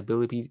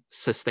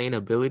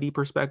sustainability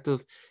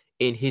perspective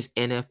in his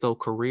NFL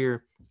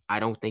career,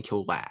 I don't think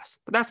he'll last.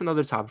 But that's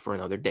another topic for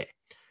another day.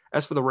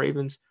 As for the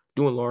Ravens,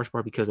 due in large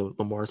part because of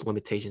Lamar's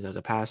limitations as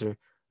a passer,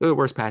 they're the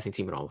worst passing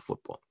team in all of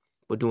football.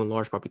 But due in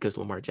large part because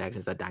Lamar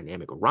Jackson's a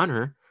dynamic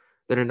runner,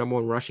 they're the number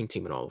 1 rushing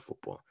team in all of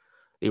football.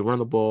 They run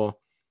the ball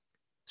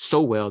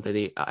so well that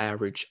they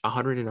average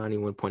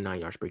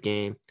 191.9 yards per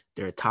game.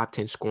 They're a top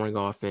 10 scoring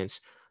offense.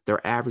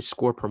 Their average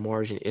score per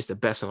margin is the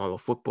best in all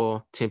of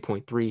football,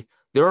 10.3.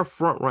 They're a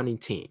front-running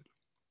team.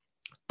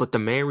 But the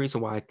main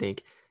reason why I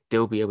think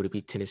they'll be able to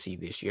beat Tennessee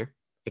this year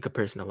in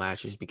comparison to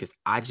last year is because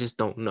I just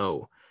don't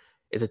know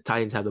if the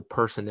Titans have the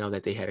personnel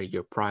that they had a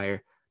year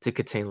prior to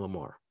contain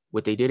Lamar.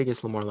 What they did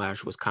against Lamar last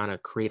year was kind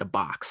of create a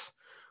box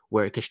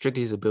where it constricted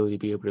his ability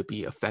to be able to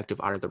be effective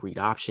out of the read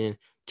option,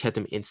 kept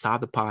him inside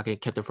the pocket,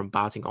 kept him from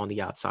bouncing on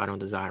the outside on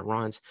desired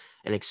runs,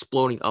 and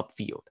exploding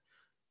upfield.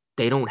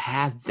 They don't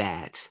have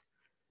that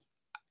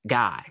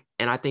guy.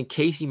 And I think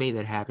Casey made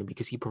that happen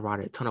because he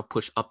provided a ton of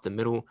push up the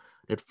middle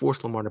that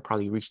forced Lamar to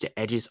probably reach the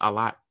edges a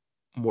lot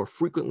more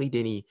frequently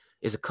than he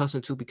is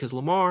accustomed to, because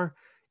Lamar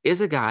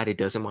is a guy that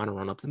doesn't mind to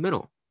run up the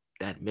middle.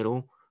 That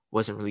middle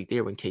wasn't really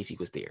there when Casey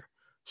was there.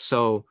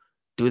 So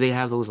do they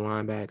have those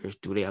linebackers?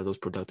 Do they have those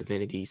productive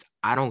entities?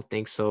 I don't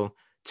think so.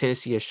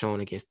 Tennessee has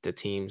shown against the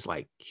teams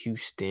like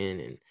Houston,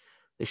 and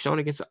they've shown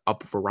against a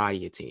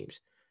variety of teams,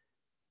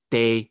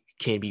 they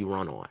can be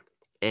run on.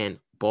 And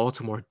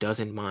Baltimore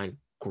doesn't mind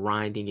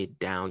grinding it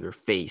down your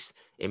face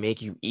and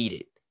make you eat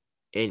it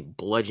and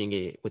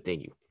bludgeoning it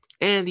within you.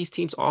 And these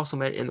teams also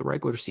met in the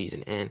regular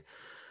season. And,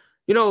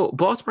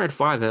 Baltimore had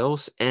 5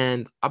 L's,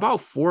 and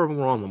about 4 of them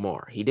were on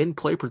Lamar. He didn't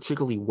play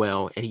particularly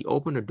well, and he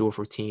opened the door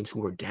for teams who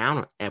were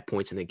down at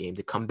points in the game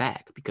to come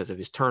back because of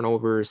his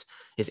turnovers,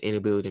 his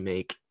inability to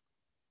make,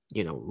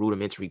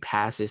 rudimentary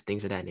passes,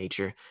 things of that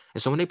nature.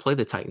 And so when they played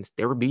the Titans,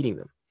 they were beating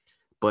them.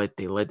 But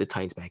they led the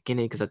Titans back in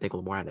it because I think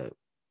Lamar had an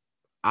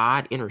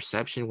odd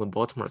interception when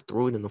Baltimore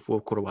threw it in the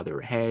fourth quarter while they were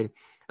ahead,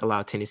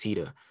 allowed Tennessee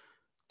to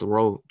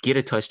get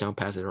a touchdown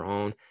pass of their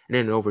own, and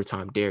then in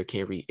overtime, Derrick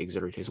Henry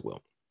exerted his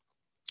will.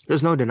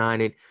 There's no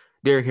denying it.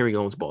 Derrick Henry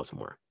owns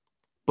Baltimore.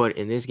 But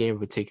in this game in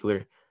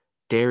particular,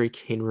 Derrick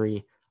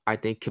Henry, I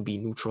think, can be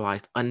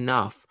neutralized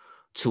enough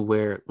to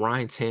where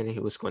Ryan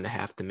Tannehill is going to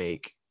have to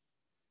make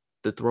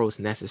the throws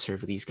necessary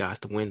for these guys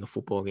to win the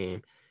football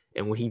game.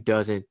 And when he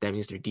doesn't, that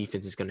means their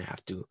defense is going to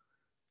have to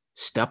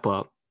step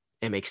up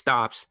and make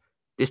stops.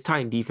 This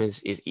Titan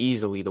defense is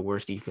easily the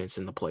worst defense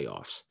in the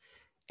playoffs,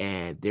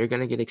 and they're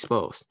going to get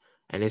exposed.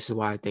 And this is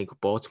why I think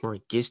Baltimore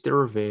gets their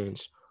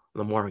revenge.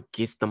 Lamar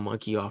gets the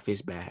monkey off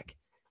his back,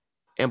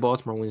 and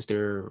Baltimore wins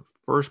their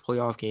first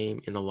playoff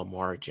game in the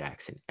Lamar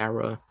Jackson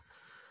era.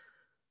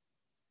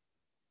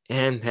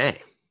 And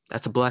hey,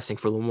 that's a blessing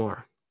for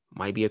Lamar.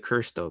 Might be a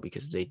curse, though,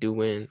 because if they do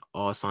win,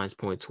 all signs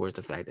point towards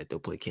the fact that they'll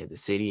play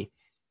Kansas City.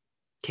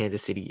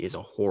 Kansas City is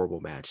a horrible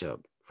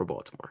matchup for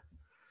Baltimore.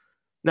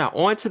 Now,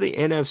 on to the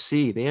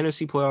NFC. The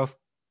NFC playoff,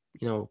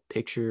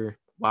 picture,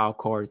 wild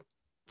card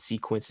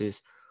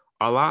sequences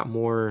are a lot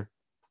more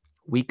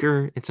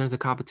weaker in terms of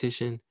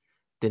competition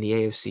than the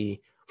AFC.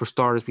 For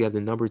starters, we have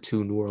the number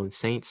 2 New Orleans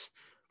Saints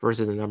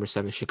versus the number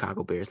 7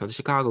 Chicago Bears. Now, the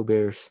Chicago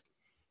Bears,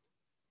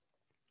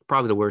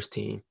 probably the worst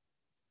team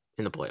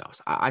in the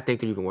playoffs. I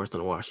think they're even worse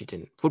than the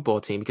Washington football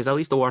team, because at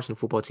least the Washington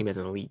football team has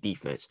an elite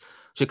defense.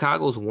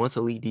 Chicago's once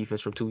elite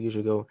defense from 2 years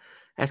ago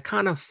has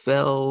kind of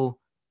fell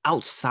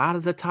outside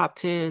of the top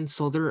 10,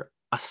 so they're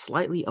a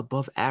slightly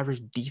above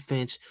average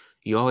defense.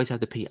 You always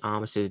have to pay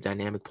homage to the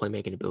dynamic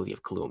playmaking ability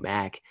of Khalil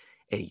Mack,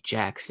 Eddie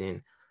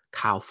Jackson,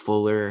 Kyle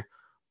Fuller,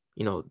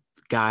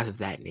 guys of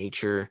that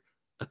nature,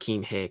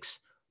 Akeem Hicks.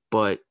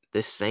 But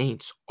the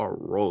Saints are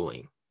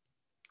rolling.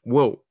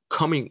 Well,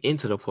 coming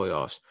into the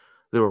playoffs,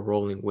 they were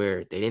rolling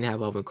where they didn't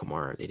have Alvin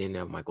Kamara, they didn't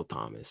have Michael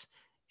Thomas,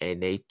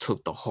 and they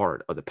took the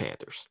heart of the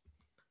Panthers.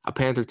 A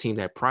Panther team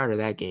that prior to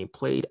that game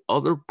played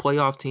other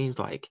playoff teams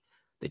like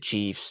the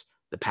Chiefs,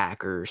 the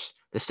Packers,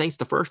 the Saints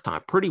the first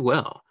time pretty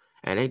well,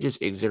 and they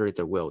just exerted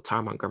their will.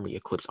 Ty Montgomery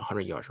eclipsed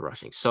 100 yards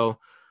rushing. So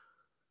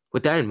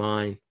With that in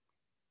mind,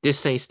 this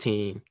Saints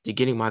team, you're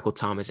getting Michael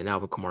Thomas and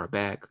Alvin Kamara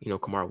back.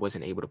 Kamara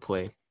wasn't able to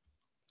play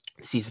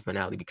the season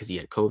finale because he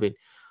had COVID.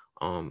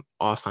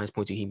 All signs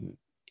point to he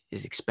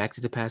is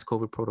expected to pass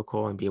COVID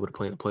protocol and be able to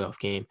play in the playoff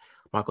game.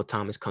 Michael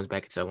Thomas comes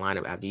back into the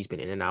lineup after he's been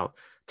in and out.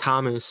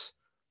 Thomas,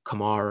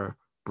 Kamara,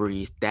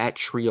 Breeze, that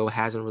trio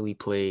hasn't really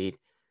played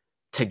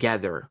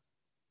together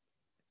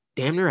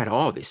damn near at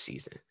all this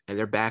season. And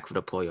they're back for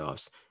the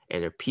playoffs,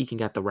 and they're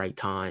peaking at the right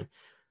time.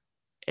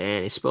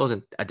 And it spells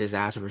a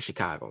disaster for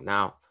Chicago.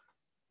 Now,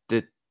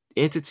 the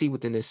entity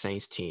within the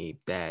Saints team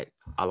that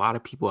a lot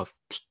of people have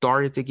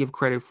started to give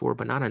credit for,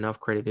 but not enough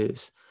credit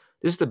is,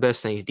 this is the best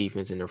Saints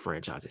defense in their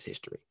franchise's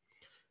history.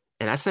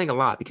 And that's saying a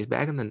lot because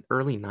back in the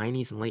early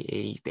 90s and late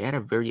 80s, they had a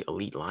very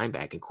elite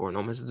linebacking core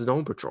known as the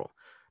Dome Patrol.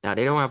 Now,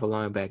 they don't have a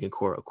linebacking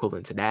core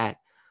equivalent to that,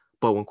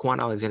 but when Quan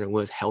Alexander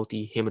was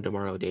healthy, him and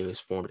DeMario Davis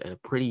formed a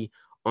pretty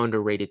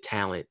underrated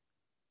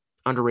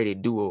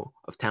duo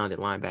of talented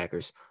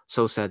linebackers.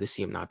 So sad to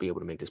see him not be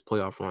able to make this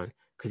playoff run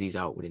because he's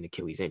out with an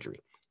Achilles injury.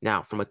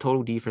 Now, from a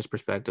total defense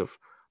perspective,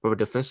 from a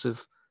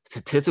defensive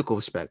statistical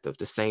perspective,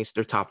 the Saints,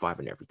 they're top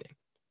 5 in everything,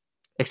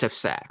 except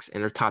sacks,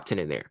 and they're top 10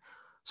 in there.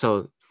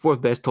 So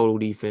 4th best total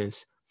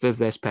defense, 5th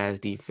best pass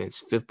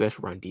defense, 5th best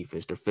run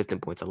defense. They're 5th in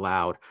points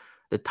allowed.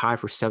 They're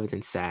tied for 7th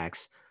in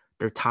sacks.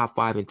 They're top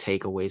 5 in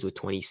takeaways with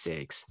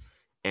 26.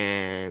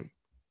 And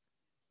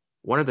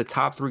one of the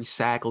top 3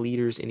 sack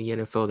leaders in the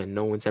NFL that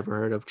no one's ever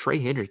heard of, Trey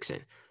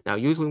Hendrickson. Now,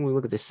 usually when we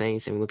look at the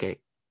Saints and we look at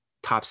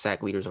top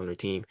sack leaders on their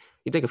team,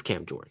 you think of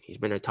Cam Jordan. He's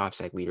been a top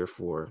sack leader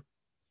for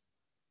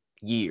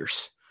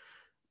years.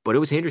 But it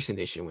was Hendrickson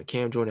this year. When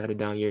Cam Jordan had a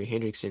down year,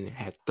 Hendrickson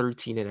had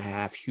 13 and a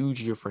half, huge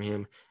year for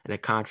him in a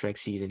contract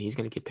season. He's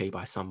going to get paid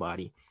by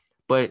somebody.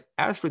 But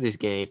as for this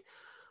game,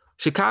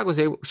 Chicago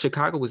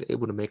was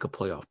able to make a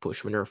playoff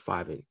push when they were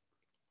 5-7,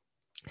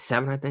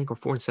 I think, or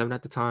 4-7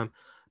 at the time,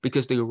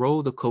 because they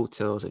rolled the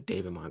coattails of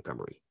David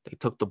Montgomery. They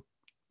took the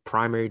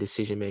primary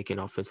decision-making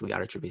offensively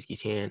out of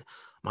Trubisky's hand.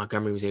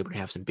 Montgomery was able to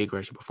have some big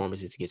rushing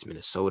performances against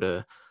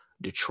Minnesota,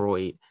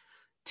 Detroit,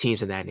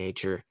 teams of that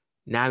nature.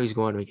 Now he's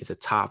going against a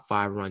top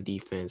 5 run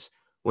defense.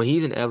 When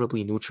he's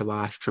inevitably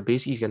neutralized,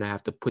 Trubisky's going to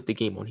have to put the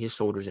game on his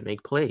shoulders and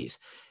make plays.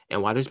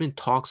 And while there's been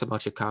talks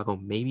about Chicago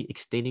maybe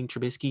extending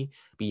Trubisky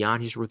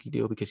beyond his rookie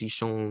deal because he's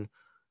shown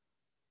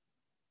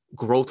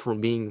growth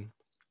from being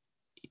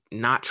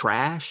not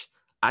trash,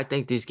 I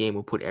think this game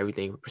will put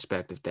everything in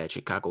perspective that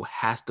Chicago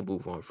has to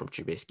move on from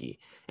Trubisky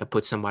and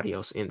put somebody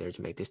else in there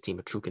to make this team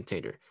a true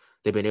contender.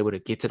 They've been able to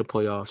get to the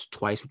playoffs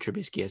twice with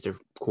Trubisky as their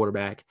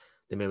quarterback.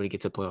 They've been able to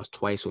get to the playoffs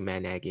twice with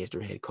Matt Nagy as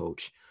their head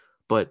coach.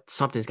 But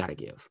something's got to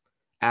give.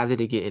 After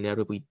they get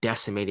inevitably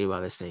decimated by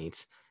the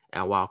Saints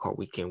at Wild Card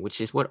Weekend,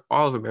 which is what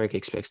all of America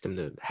expects them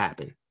to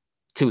happen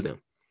to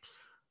them,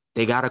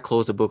 they got to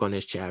close the book on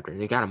this chapter,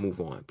 and they got to move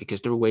on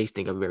because they're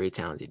wasting a very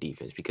talented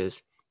defense.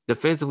 Because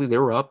defensively, they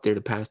were up there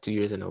the past 2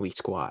 years in the elite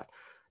squad.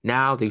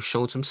 Now they've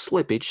shown some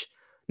slippage,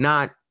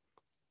 not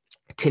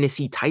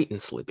Tennessee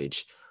Titans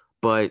slippage,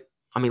 but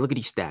I mean, look at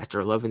these stats.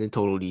 They're 11th in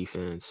total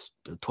defense.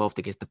 They're 12th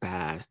against the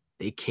pass.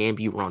 They can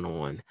be run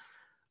on.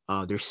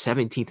 They're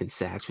 17th in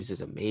sacks, which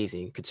is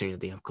amazing considering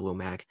that they have Khalil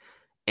Mack.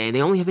 And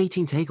they only have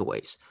 18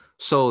 takeaways.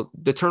 So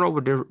the turnover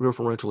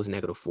differential is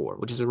 -4,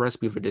 which is a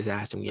recipe for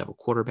disaster when you have a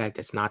quarterback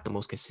that's not the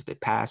most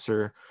consistent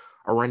passer,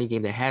 a running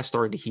game that has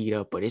started to heat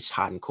up, but it's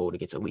hot and cold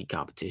against elite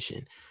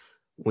competition.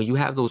 When you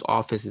have those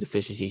offensive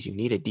deficiencies, you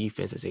need a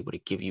defense that's able to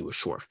give you a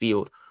short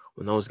field.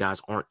 When those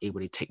guys aren't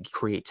able to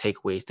create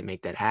takeaways to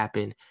make that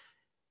happen,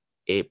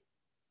 it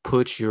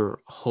puts your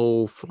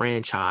whole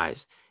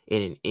franchise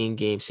in an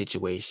in-game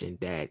situation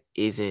that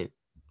isn't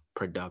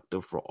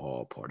productive for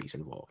all parties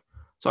involved.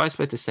 So I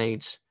expect the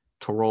Saints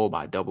to roll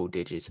by double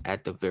digits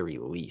at the very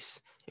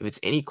least. If it's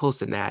any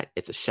closer than that,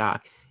 it's a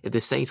shock. If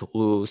the Saints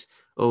lose,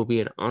 it will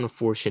be an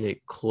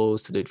unfortunate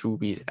close to the Drew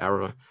Brees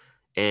era.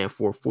 And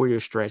for a 4-year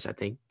stretch, I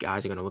think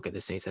guys are going to look at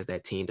the Saints as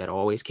that team that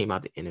always came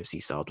out the NFC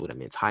South with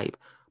immense hype,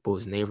 but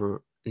was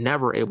never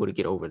able to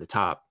get over the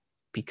top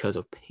because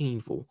of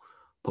painful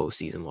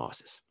postseason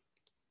losses.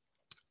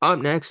 Up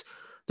next,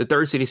 the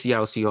third seed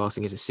Seattle Seahawks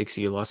against the 6th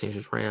seed Los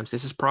Angeles Rams.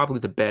 This is probably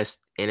the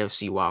best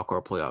NFC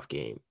wildcard playoff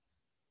game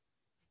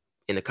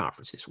in the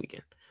conference this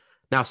weekend.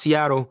 Now,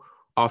 Seattle,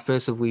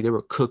 offensively, they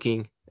were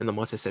cooking in the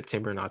months of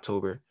September and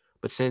October.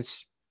 But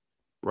since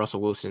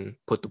Russell Wilson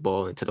put the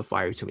ball into the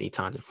fire too many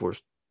times and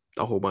forced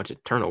a whole bunch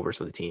of turnovers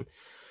for the team,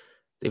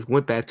 they've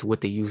went back to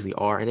what they usually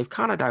are. And they've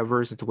kind of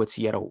diverged into what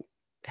Seattle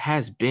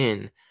has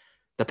been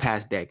the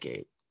past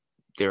decade.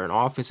 They're an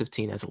offensive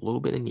team that's a little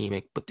bit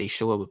anemic, but they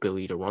show up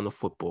ability to run the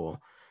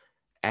football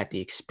at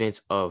the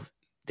expense of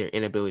their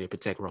inability to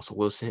protect Russell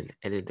Wilson.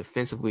 And then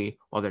defensively,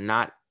 while they're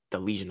not the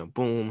Legion of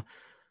Boom,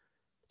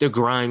 they're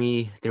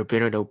grimy, they're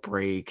bend or they'll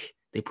break.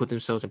 They put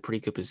themselves in pretty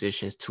good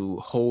positions to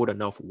hold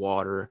enough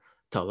water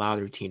to allow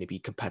their team to be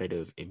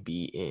competitive and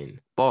be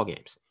in ball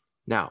games.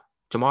 Now,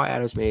 Jamal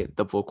Adams made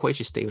the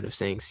vocacious statement of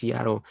saying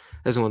Seattle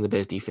is one of the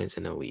best defense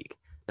in the league.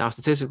 Now,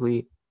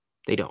 statistically,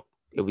 they don't.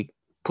 If we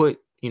put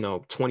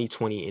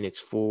 2020 in its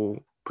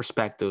full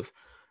perspective,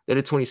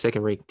 They're the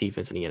 22nd ranked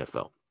defense in the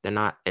NFL. They're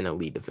not an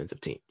elite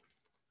defensive team.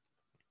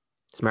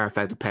 As a matter of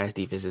fact, the pass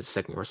defense is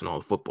second worst in all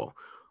of football.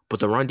 But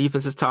the run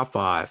defense is top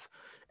 5.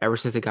 Ever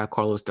since they got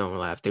Carlos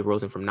Dunlap, they've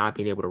risen from not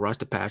being able to rush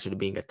the passer to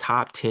being a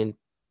top 10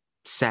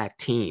 sack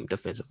team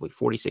defensively,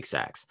 46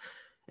 sacks.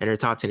 And they're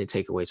top 10 in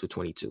takeaways with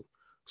 22.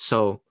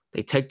 So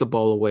they take the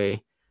ball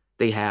away.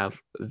 They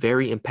have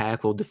very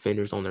impactful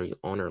defenders on their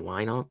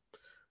lineup.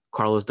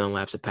 Carlos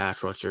Dunlap's a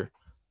pass rusher.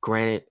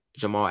 Granted,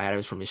 Jamal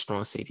Adams from his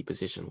strong safety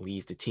position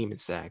leads the team in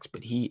sacks,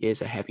 but he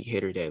is a heavy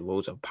hitter that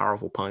loads a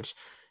powerful punch.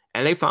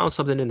 And they found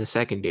something in the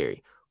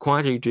secondary.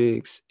 Quandre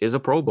Diggs is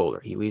a Pro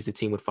Bowler. He leads the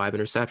team with 5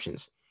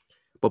 interceptions.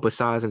 But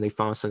besides him, they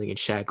found something in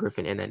Shaq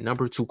Griffin and that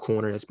number 2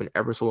 corner that's been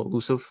ever so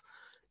elusive,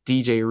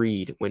 DJ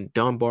Reed. When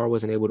Dunbar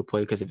wasn't able to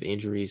play because of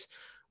injuries,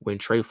 when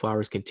Trey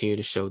Flowers continued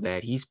to show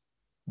that he's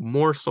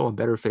more so a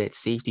better fit at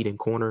safety than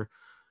corner,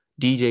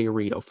 DJ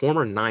Reed, a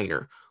former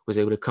Niner, was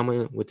able to come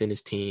in within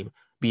his team,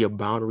 be a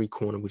boundary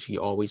corner, which he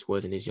always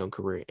was in his young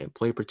career, and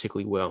play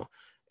particularly well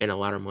in the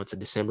latter months of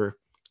December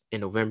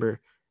and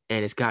November.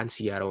 And it's gotten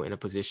Seattle in a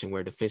position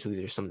where defensively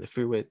there's something to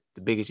fear with.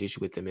 The biggest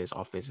issue with them is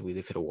offensively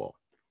they've hit a wall.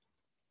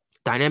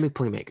 Dynamic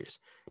playmakers,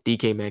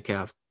 DK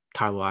Metcalf,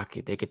 Tyler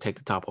Lockett, they can take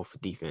the top off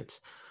of defense.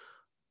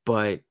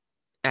 But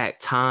at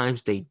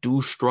times they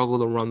do struggle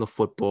to run the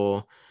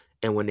football.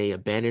 And when they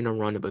abandon a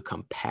run to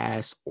become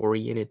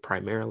pass-oriented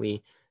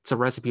primarily, it's a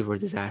recipe for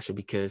disaster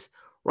because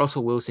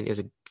Russell Wilson is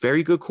a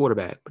very good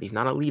quarterback, but he's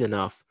not elite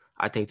enough,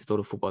 I think, to throw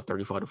the football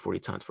 35 to 40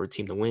 times for a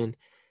team to win.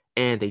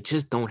 And they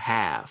just don't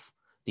have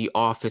the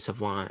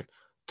offensive line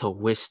to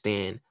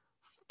withstand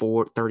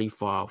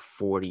 35,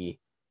 40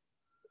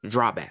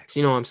 dropbacks.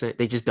 You know what I'm saying?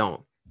 They just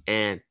don't.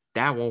 And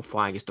that won't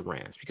fly against the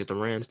Rams because the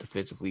Rams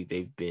defensively,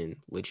 they've been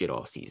legit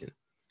all season.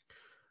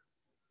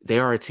 They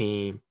are a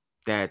team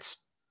that's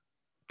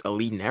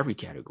elite in every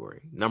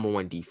category. Number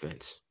 1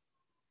 defense,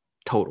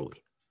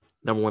 totally.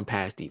 Number 1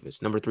 pass defense.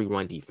 Number 3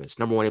 run defense.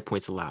 Number 1 in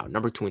points allowed.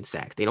 Number 2 in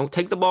sacks. They don't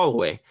take the ball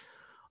away.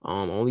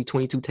 Only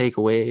 22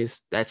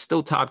 takeaways. That's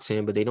still top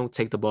 10, but they don't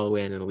take the ball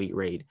away at an elite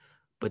rate.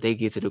 But they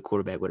get to the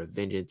quarterback with a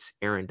vengeance.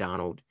 Aaron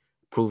Donald,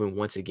 proving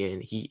once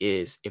again he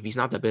is, if he's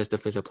not the best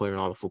defensive player in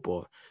all of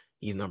football,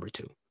 he's number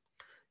 2.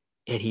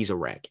 And he's a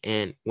wreck.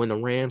 And when the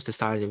Rams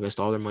decided to invest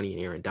all their money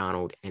in Aaron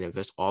Donald and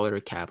invest all of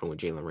their capital in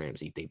Jalen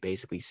Ramsey, they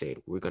basically said,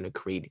 we're going to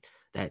create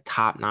that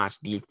top-notch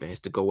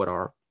defense to go with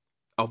our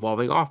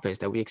evolving offense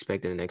that we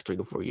expect in the next 3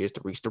 to 4 years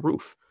to reach the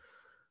roof.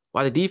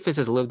 While the defense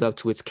has lived up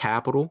to its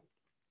capital,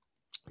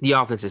 the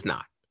offense is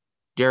not.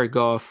 Jared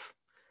Goff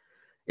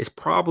is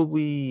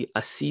probably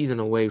a season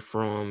away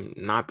from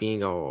not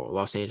being a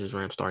Los Angeles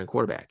Rams starting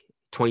quarterback.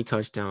 20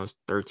 touchdowns,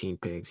 13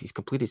 picks. He's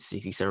completed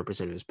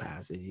 67% of his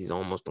passes. He's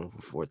almost on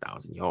for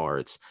 4,000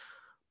 yards.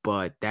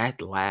 But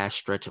that last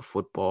stretch of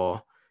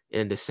football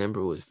in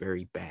December was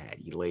very bad.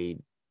 He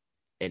laid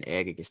an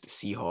egg against the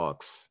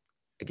Seahawks,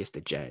 against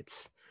the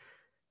Jets.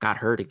 Got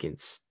hurt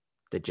against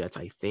the Jets,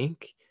 I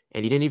think.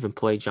 And he didn't even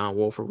play. John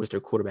Wolford was their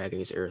quarterback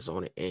against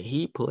Arizona. And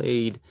he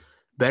played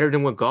better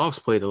than what Goff's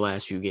played the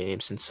last few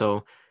games. And so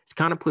it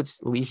kind of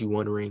leaves you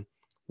wondering,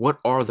 what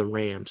are the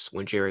Rams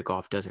when Jared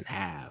Goff doesn't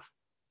have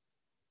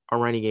a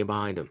running game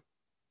behind him?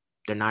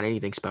 They're not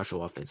anything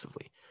special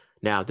offensively.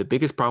 Now, the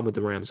biggest problem with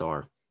the Rams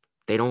are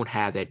they don't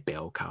have that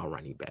bell cow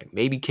running back.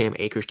 Maybe Cam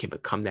Akers can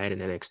become that in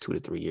the next 2 to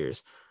 3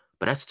 years,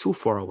 but that's too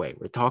far away.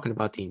 We're talking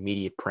about the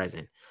immediate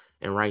present.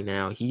 And right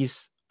now,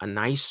 he's a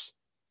nice,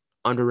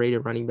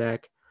 underrated running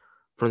back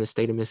from the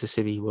state of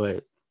Mississippi,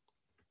 but,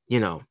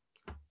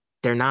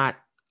 they're not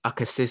a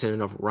consistent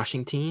enough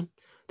rushing team.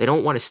 They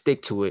don't want to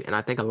stick to it, and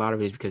I think a lot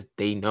of it is because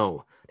they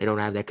know they don't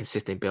have that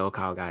consistent bell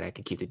cow guy that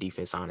can keep the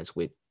defense honest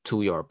with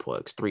 2-yard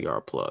plugs,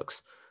 3-yard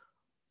plugs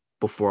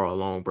before a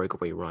long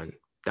breakaway run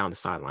down the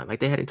sideline like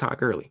they had in Todd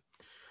Gurley.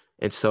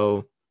 And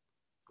so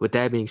with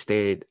that being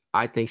stated,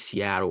 I think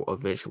Seattle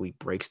eventually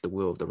breaks the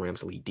will of the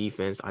Rams' elite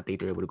defense. I think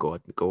they're able to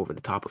go over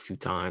the top a few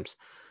times,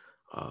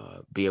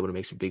 be able to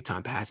make some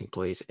big-time passing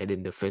plays, and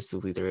then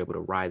defensively they're able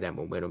to ride that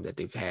momentum that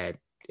they've had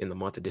in the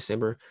month of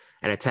December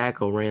and attack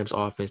a Rams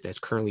offense that's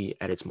currently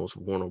at its most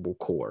vulnerable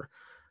core.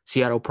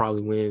 Seattle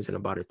probably wins in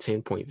about a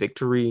 10-point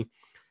victory,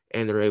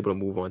 and they're able to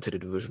move on to the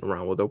divisional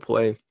round where they'll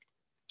play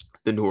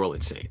the New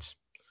Orleans Saints.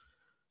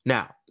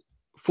 Now,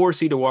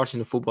 4th-seeded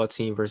Washington football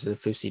team versus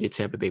the 5th-seeded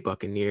Tampa Bay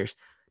Buccaneers.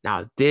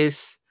 Now,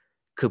 this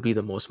could be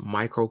the most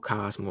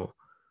microcosmal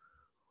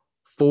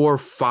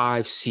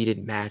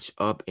 4-5-seeded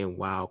matchup in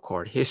wild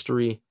card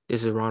history.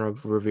 This is Ron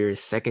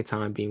Rivera's second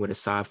time being with a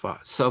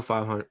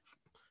sub-500.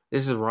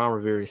 This is Ron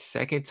Rivera's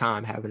second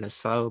time having a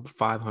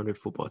sub-500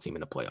 football team in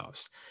the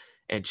playoffs.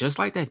 And just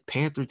like that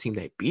Panther team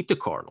that beat the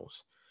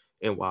Cardinals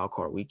in Wild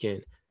Card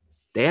Weekend,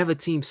 they have a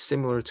team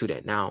similar to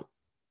that. Now,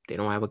 they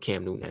don't have a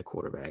Cam Newton at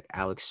quarterback.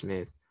 Alex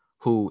Smith,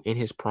 who in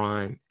his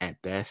prime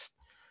at best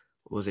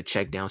was a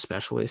check down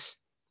specialist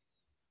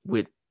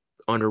with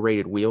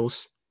underrated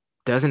wheels,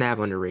 doesn't have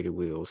underrated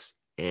wheels,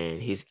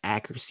 and his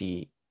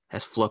accuracy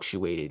has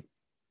fluctuated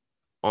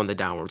on the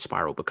downward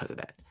spiral because of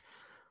that.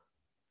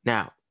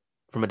 Now,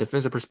 from a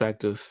defensive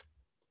perspective,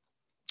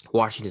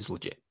 Washington's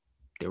legit.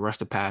 They rush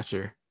the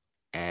passer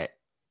at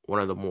one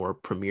of the more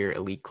premier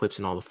elite clips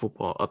in all of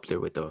football, up there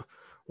with the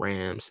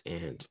Rams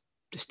and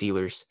the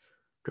Steelers.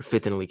 They're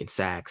fifth in the league in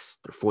sacks.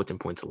 They're fourth in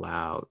points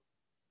allowed.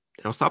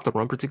 They don't stop the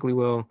run particularly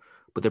well,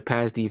 but their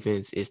pass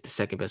defense is the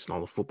second best in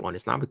all of football. And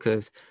it's not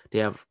because they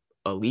have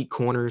elite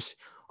corners,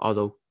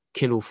 although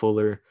Kendall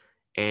Fuller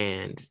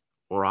and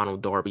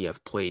Ronald Darby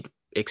have played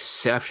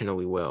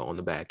exceptionally well on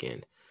the back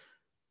end.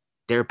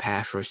 Their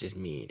pass rush is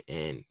mean.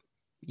 And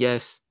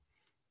yes,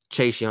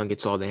 Chase Young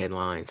gets all the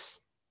headlines.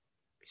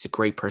 He's a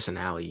great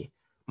personality.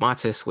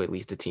 Montez Sweat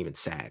leads the team in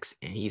sacks,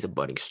 and he's a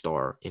budding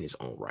star in his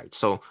own right.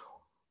 So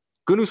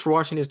good news for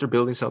Washington is they're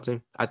building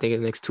something. I think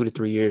in the next 2 to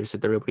 3 years,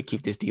 that they're able to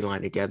keep this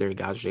D-line together and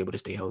guys are able to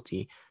stay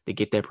healthy. They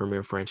get that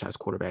premier franchise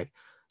quarterback.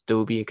 They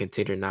will be a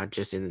contender not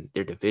just in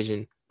their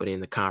division, but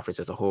in the conference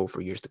as a whole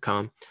for years to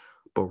come.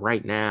 But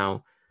right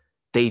now,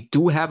 they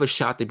do have a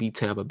shot to beat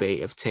Tampa Bay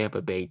if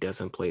Tampa Bay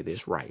doesn't play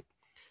this right.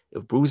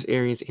 If Bruce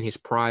Arians in his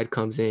pride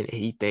comes in and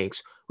he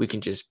thinks we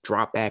can just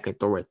drop back and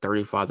throw it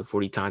 35 to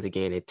 40 times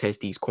again and test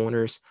these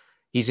corners,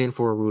 he's in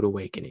for a rude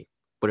awakening.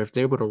 But if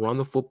they're able to run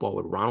the football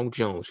with Ronald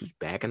Jones, who's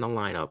back in the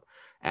lineup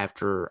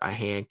after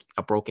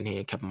a broken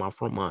hand kept him out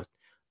for a month,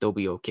 they'll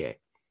be okay.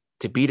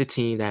 To beat a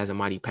team that has a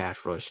mighty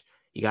pass rush,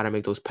 you got to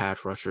make those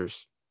pass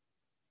rushers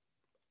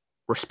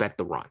respect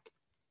the run.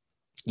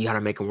 You got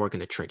to make them work in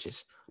the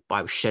trenches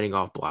by shedding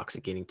off blocks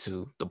and getting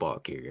to the ball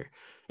carrier.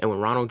 And when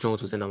Ronald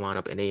Jones was in the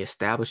lineup and they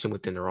established him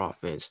within their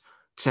offense,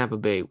 Tampa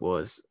Bay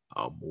was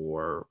a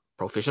more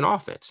proficient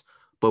offense.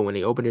 But when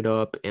they opened it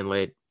up and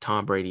let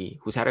Tom Brady,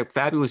 who's had a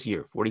fabulous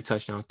year, 40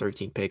 touchdowns,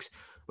 13 picks,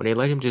 when they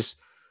let him just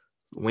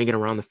wing it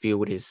around the field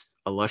with his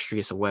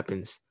illustrious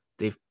weapons,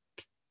 they've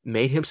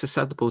made him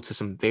susceptible to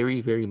some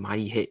very, very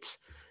mighty hits.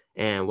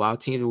 And while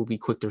teams will be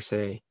quick to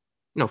say,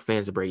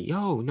 fans of Brady,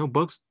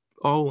 Bucks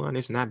line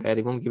isn't that bad.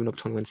 They've only given up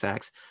 21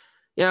 sacks.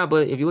 Yeah,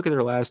 but if you look at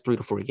their last 3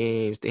 to 4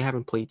 games, they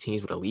haven't played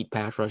teams with elite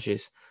pass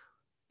rushes.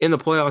 In the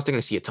playoffs, they're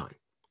going to see a ton.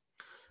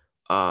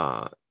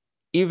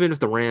 Even if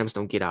the Rams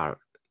don't get out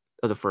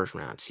of the first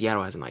round,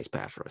 Seattle has a nice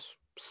pass rush.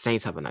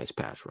 Saints have a nice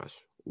pass rush.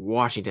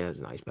 Washington has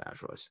a nice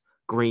pass rush.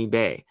 Green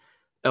Bay.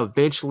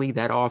 Eventually,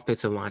 that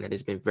offensive line that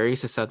has been very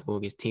susceptible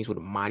against teams with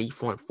mighty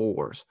front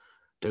fours,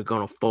 they're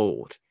going to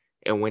fold.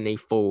 And when they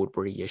fold,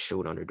 Brady is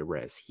showed under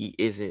duress. He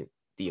isn't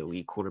the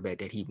elite quarterback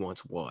that he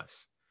once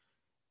was.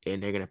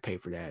 And they're going to pay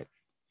for that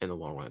in the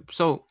long run.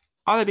 So,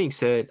 all that being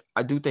said,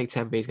 I do think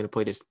Tampa Bay is going to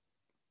play this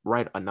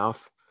right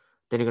enough.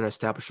 Then they're going to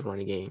establish a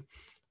running game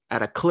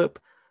at a clip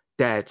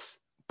that's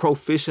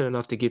proficient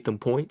enough to get them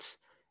points.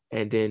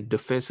 And then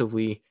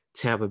defensively,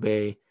 Tampa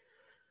Bay,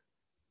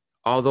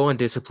 although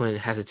undisciplined,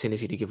 has a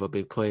tendency to give up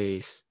big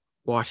plays.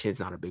 Washington's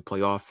not a big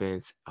play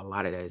offense. A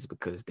lot of that is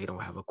because they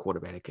don't have a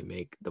quarterback that can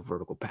make the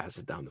vertical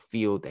passes down the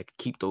field, that can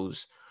keep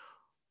those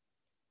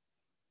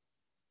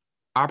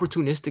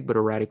opportunistic but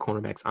erratic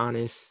cornerbacks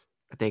honest.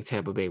 I think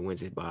Tampa Bay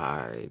wins it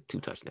by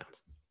 2 touchdowns.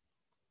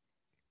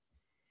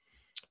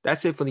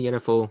 That's it for the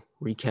NFL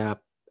recap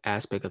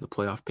aspect of the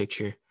playoff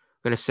picture.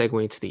 I'm going to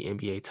segue into the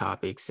NBA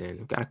topics, and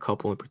we've got a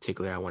couple in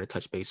particular I want to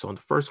touch base on.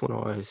 The first one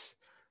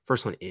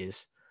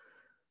is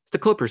it's the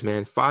Clippers,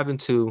 man.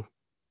 5-2.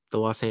 The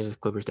Los Angeles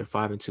Clippers, they're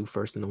 5-2,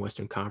 first in the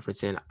Western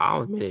Conference. And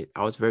I'll admit it,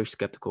 I was very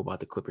skeptical about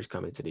the Clippers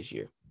coming into this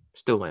year.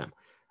 Still am.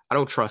 I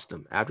don't trust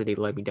them. After they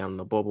let me down in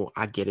the bubble,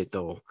 I get it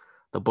though.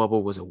 The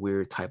bubble was a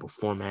weird type of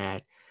format.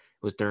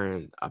 It was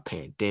during a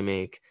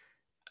pandemic.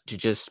 To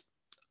just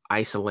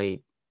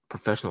isolate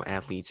professional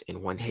athletes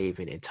in one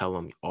haven and tell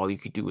them all you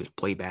could do is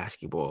play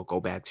basketball,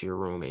 go back to your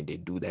room and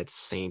then do that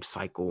same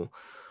cycle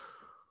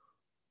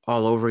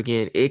all over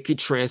again, it could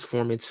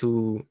transform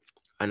into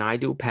an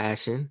ideal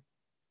passion.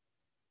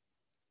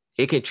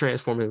 It can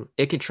transform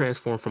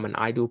from an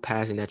ideal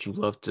passion that you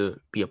love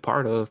to be a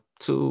part of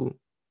to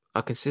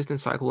a consistent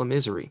cycle of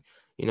misery.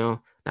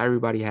 Not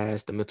everybody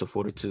has the mental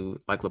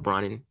fortitude like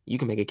LeBron, and you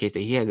can make a case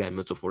that he had that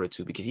mental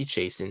fortitude because he's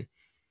chasing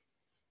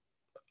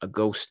a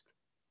ghost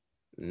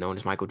known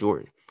as Michael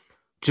Jordan.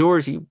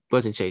 George, he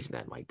wasn't chasing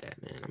that like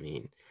that, man. I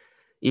mean,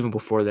 even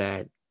before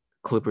that,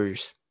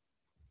 Clippers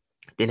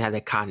didn't have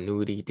that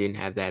continuity, didn't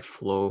have that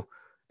flow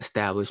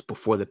established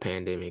before the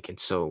pandemic. And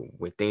so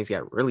when things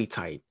got really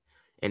tight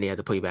and they had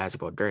to play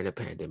basketball during the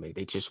pandemic,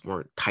 they just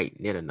weren't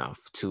tight-knit enough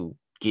to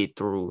get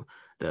through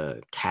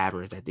the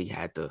caverns that they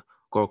had to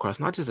go across,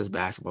 not just as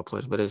basketball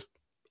players, but as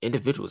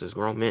individuals, as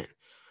grown men.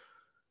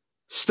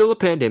 Still a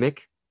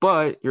pandemic,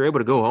 but you're able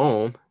to go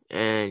home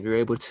and you're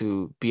able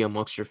to be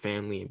amongst your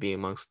family and be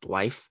amongst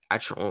life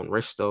at your own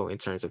risk, though, in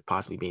terms of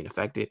possibly being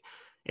affected.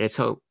 And it's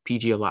helped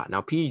PG a lot.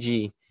 Now,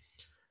 PG,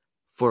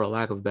 for a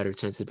lack of a better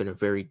term, has been a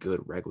very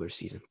good regular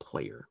season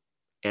player.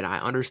 And I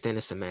understand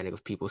the semantic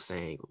of people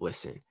saying,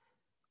 listen,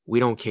 we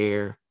don't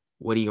care.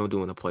 What are you going to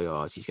do in the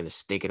playoffs? He's going to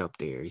stick it up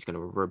there. He's going to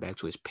revert back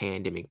to his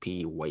pandemic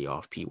P, way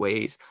off P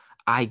ways.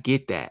 I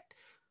get that.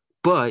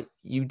 But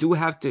you do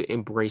have to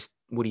embrace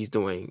what he's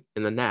doing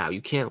in the now.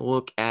 You can't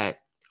look at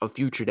a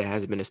future that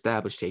hasn't been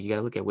established yet. You got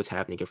to look at what's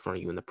happening in front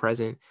of you in the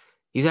present.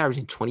 He's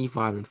averaging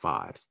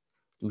 25-5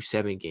 through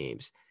 7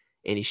 games.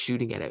 and he's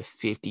shooting at a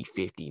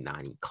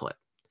 50-50-90 clip.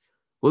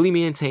 Will he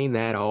maintain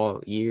that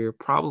all year?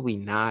 Probably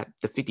not.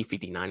 The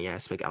 50-50-90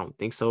 aspect, I don't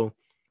think so.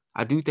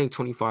 I do think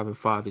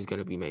 25-5 is going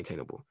to be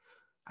maintainable.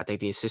 I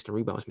think the assistant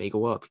rebounds may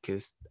go up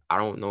because I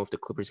don't know if the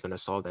Clippers are going to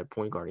solve that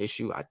point guard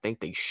issue. I think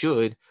they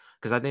should,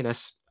 because I think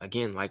that's,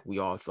 again, like we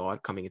all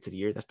thought coming into the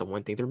year, that's the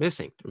one thing they're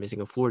missing. They're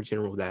missing a floor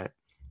general that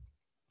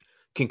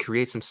can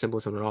create some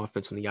symbols on an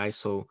offense when the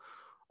ISO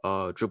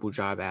dribble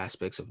drive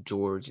aspects of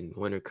George and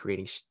Leonard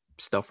creating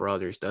stuff for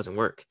others doesn't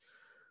work.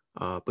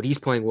 But he's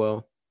playing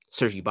well.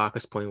 Serge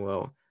Ibaka's playing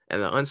well.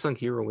 And the unsung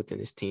hero within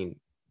this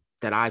team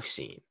that I've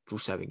seen through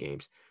 7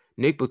 games,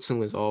 Nick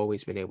Batum has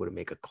always been able to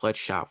make a clutch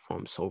shot for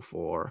him so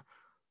far.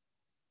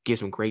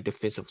 Gives him great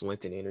defensive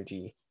length and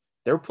energy.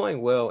 They're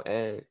playing well,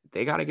 and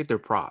they got to get their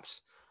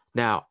props.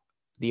 Now,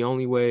 the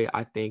only way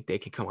I think they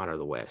can come out of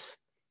the West,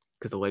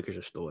 because the Lakers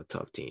are still a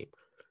tough team.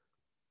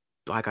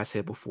 Like I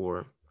said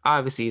before,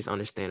 obviously it's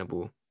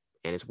understandable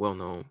and it's well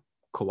known.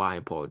 Kawhi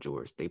and Paul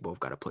George, they both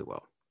got to play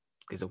well.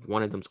 Because if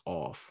one of them's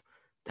off,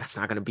 that's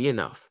not going to be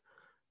enough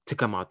to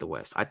come out the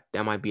West.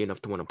 That might be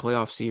enough to win a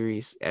playoff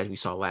series. As we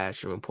saw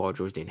last year when Paul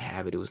George didn't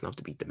have it, it was enough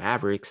to beat the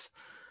Mavericks,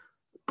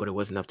 but it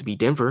wasn't enough to beat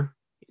Denver.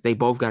 They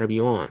both got to be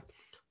on.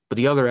 But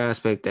the other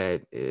aspect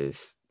that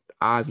is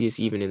obvious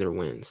even in their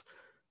wins,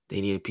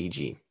 they need a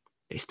PG.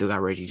 They still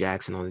got Reggie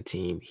Jackson on the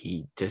team.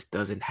 He just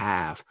doesn't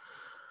have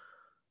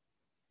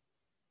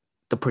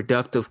the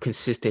productive,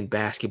 consistent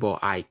basketball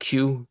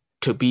IQ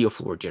to be a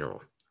floor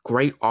general.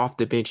 Great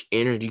off-the-bench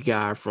energy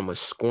guy from a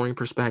scoring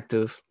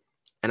perspective.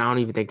 And I don't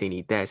even think they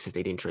need that since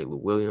they didn't trade Lou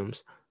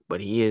Williams.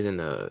 But he isn't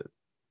a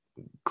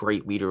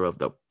great leader of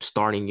the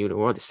starting unit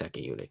or the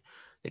second unit.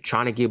 They're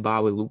trying to get by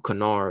with Luke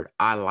Kennard.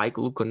 I like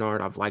Luke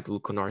Kennard. I've liked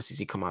Luke Kennard since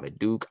he come out of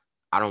Duke.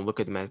 I don't look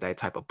at him as that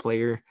type of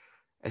player,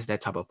 as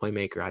that type of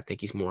playmaker. I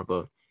think he's more of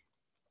a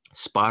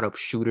spot-up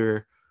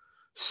shooter,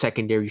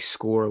 secondary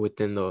scorer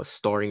within the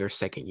starting or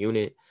second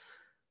unit.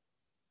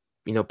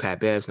 You know, Pat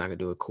Bev's not going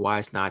to do it.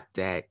 Kawhi's not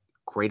that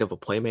great of a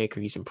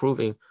playmaker. He's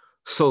improving.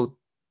 So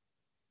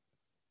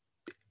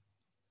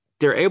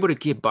they're able to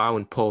get by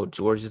when Paul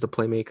George is the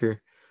playmaker,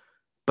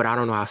 but I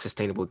don't know how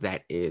sustainable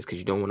that is because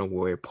you don't want to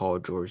wear Paul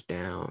George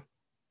down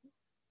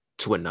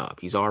to a nub.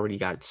 He's already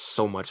got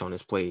so much on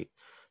his plate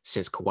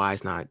since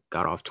Kawhi's not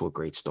got off to a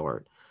great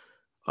start.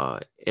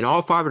 In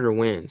all 5 of their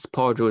wins,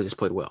 Paul George has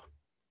played well.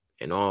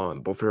 In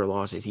both of their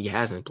losses, he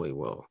hasn't played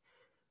well,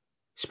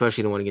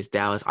 especially the one against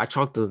Dallas. I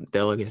chalked the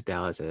Dell against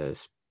Dallas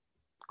as,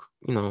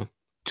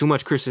 too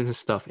much Christmas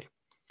stuffing.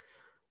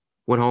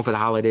 Went home for the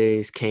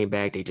holidays, came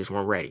back, they just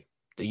weren't ready.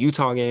 The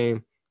Utah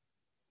game,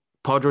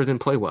 Paul George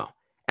didn't play well.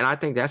 And I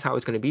think that's how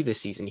it's going to be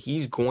this season.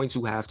 He's going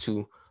to have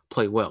to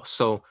play well.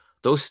 So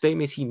those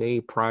statements he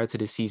made prior to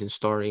the season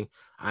starting,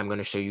 I'm going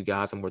to show you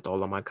guys I'm worth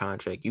all of my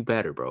contract. You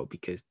better, bro,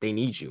 because they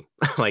need you.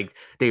 Like,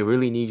 they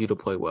really need you to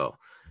play well.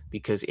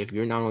 Because if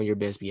you're not on your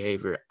best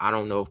behavior, I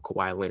don't know if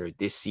Kawhi Leonard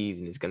this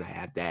season is going to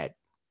have that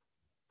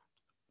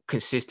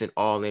consistent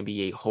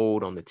all-NBA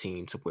hold on the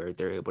team to where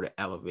they're able to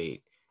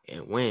elevate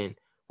and win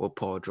what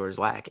Paul George is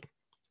lacking.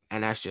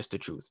 And that's just the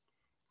truth.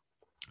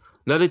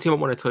 Another team I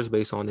want to touch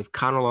base on, they've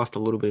kind of lost a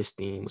little bit of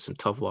steam with some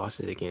tough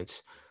losses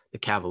against the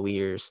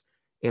Cavaliers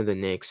and the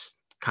Knicks.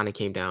 Kind of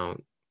came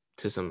down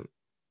to some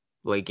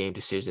late game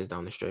decisions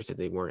down the stretch that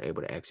they weren't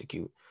able to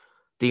execute.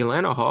 The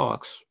Atlanta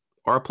Hawks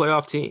are a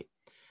playoff team.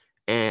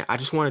 And I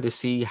just wanted to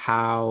see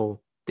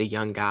how the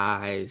young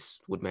guys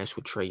would mesh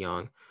with Trae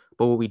Young.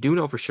 But what we do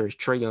know for sure is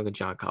Trae Young and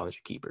John Collins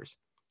are keepers.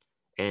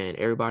 And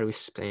everybody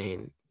was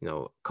saying,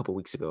 a couple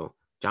weeks ago,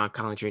 John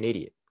Collins, you're an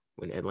idiot.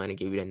 When Atlanta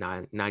gave you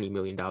that $90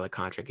 million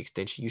contract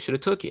extension, you should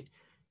have took it.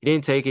 He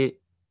didn't take it.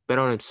 Bet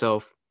on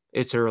himself.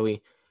 It's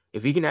early.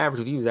 If he can average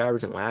what he was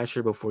averaging last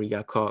year before he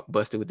got caught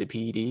busted with the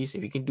PEDs,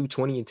 if he can do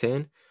 20 and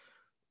 10,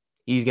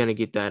 he's going to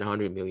get that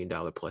 $100 million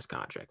plus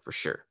contract for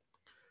sure.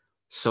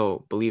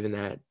 So believe in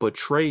that. But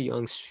Trae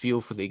Young's feel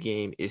for the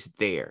game is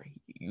there.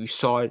 You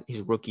saw it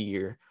his rookie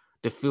year.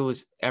 The feel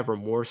is ever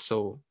more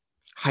so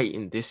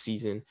heightened this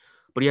season.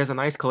 But he has a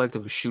nice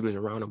collective of shooters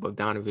around him.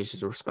 Bogdanovich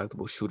is a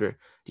respectable shooter.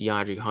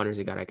 DeAndre Hunter's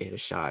a guy that can hit a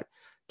shot.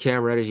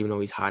 Cam Reddish, even though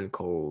he's hot and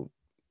cold,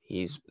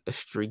 he's a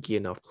streaky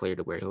enough player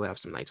to where he'll have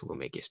some nights where he'll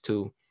make his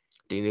 2.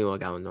 Danilo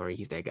Gallinari,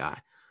 he's that guy.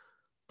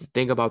 The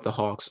thing about the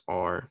Hawks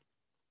are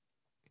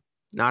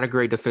not a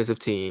great defensive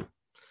team.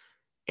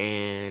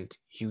 And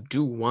you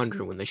do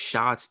wonder when the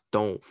shots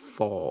don't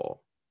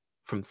fall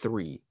from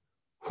 3,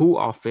 who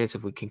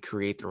offensively can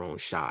create their own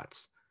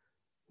shots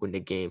when the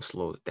game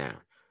slows down.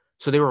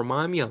 So they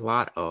remind me a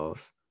lot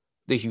of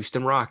the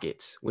Houston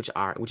Rockets, which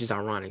is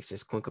ironic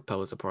since Clint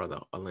Capella is a part of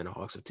the Atlanta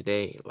Hawks of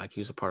today, like he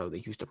was a part of the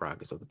Houston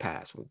Rockets of the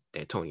past with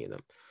D'Antoni and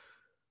them.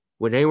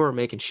 When they were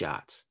making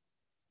shots,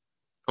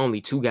 only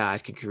 2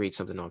 guys could create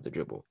something off the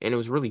dribble. And it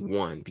was really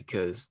one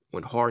because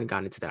when Harden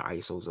got into that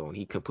ISO zone,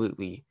 he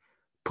completely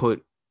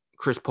put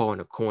Chris Paul in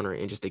a corner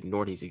and just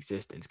ignored his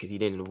existence because he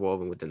didn't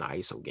involve him within the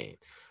ISO game.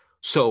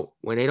 So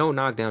when they don't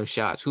knock down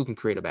shots, who can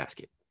create a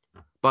basket?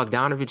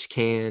 Bogdanovich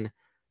can,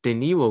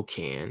 Danilo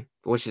can,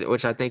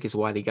 which I think is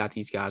why they got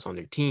these guys on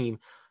their team.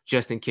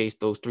 just in case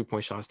those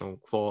 3-point shots don't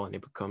fall and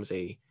it becomes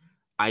a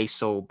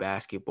ISO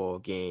basketball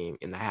game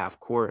in the half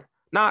court.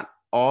 Not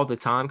all the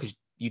time, because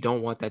you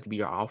don't want that to be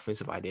your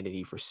offensive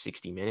identity for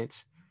 60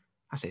 minutes.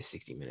 I say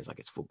 60 minutes like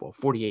it's football,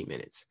 48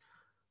 minutes.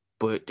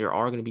 But there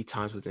are going to be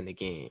times within the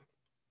game,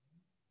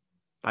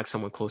 like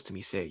someone close to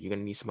me said, you're going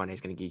to need somebody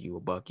that's going to give you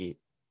a bucket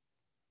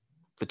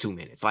for 2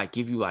 minutes, like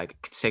give you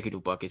like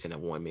consecutive buckets in a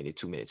 1 minute,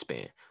 2 minute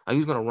span. Like,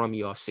 who's going to run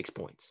me off 6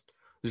 points?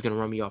 Who's going to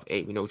run me off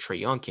 8? We know Trae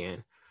Young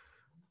can.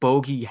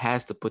 Bogey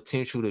has the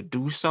potential to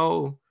do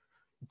so.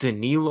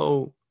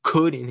 Danilo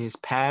could in his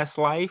past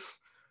life,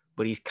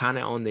 but he's kind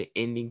of on the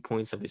ending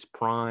points of his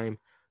prime.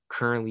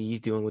 Currently, he's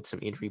dealing with some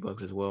injury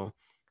bugs as well.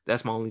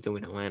 That's my only thing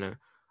with Atlanta.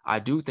 I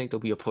do think they'll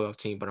be a playoff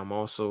team, but I'm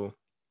also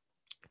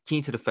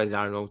keen to the fact that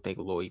I don't think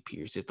Lloyd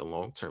Pierce is the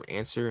long-term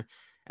answer.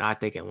 And I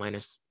think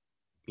Atlanta's,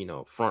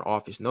 front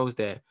office knows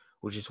that,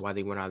 which is why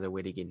they went out of their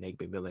way to get Nate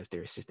McMillan as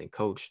their assistant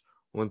coach.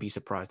 Wouldn't be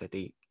surprised that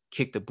they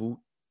kick the boot,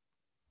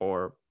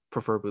 or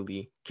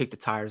preferably kick the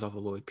tires off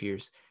of Lloyd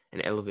Pierce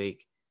and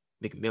elevate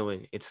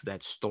McMillan into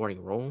that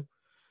starting role,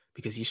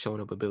 because he's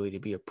shown up ability to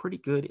be a pretty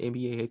good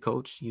NBA head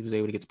coach. He was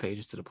able to get the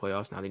Pacers to the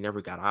playoffs. Now, they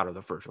never got out of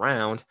the first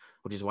round,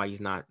 which is why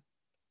he's not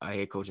a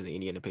head coach of the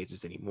Indiana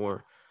Pacers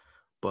anymore.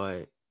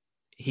 But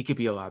he could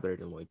be a lot better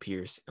than Lloyd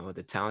Pierce. And with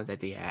the talent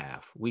that they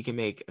have, we can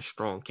make a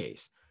strong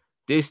case.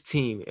 This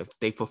team, if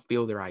they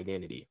fulfill their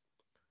identity,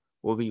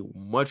 will be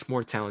much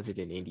more talented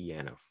than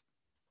Indiana.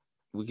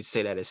 We could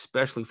say that,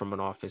 especially from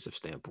an offensive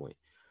standpoint.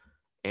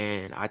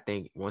 And I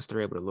think once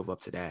they're able to live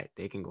up to that,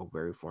 they can go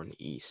very far in the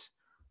East,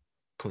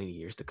 plenty of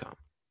years to come.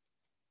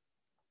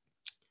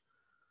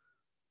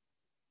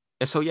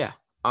 And so, yeah,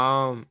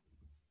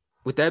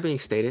 with that being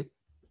stated,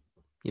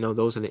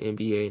 those are the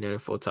NBA and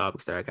NFL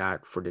topics that I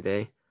got for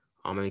today.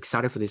 I'm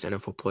excited for this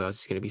NFL playoffs.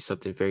 It's going to be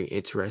something very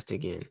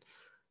interesting and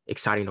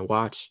exciting to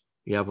watch.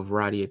 You have a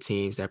variety of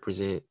teams that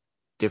present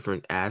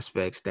different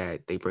aspects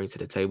that they bring to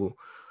the table.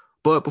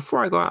 But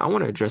before I go, I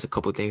want to address a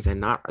couple of things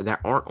that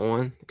aren't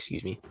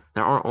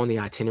on the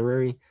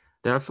itinerary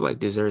that I feel like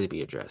deserve to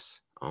be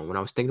addressed. When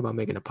I was thinking about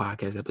making a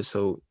podcast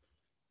episode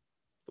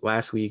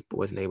last week, but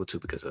wasn't able to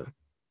because of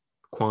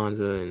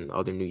Kwanzaa and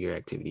other New Year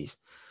activities.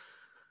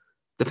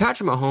 The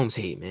Patrick Mahomes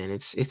hate, man,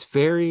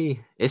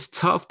 it's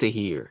tough to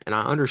hear, and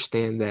I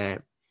understand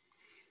that.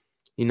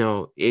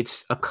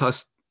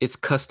 It's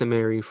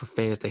customary for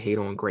fans to hate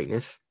on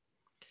greatness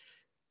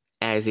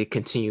as it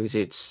continues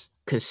its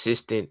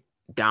consistent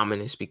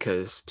dominance,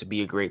 because to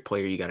be a great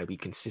player, you got to be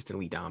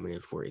consistently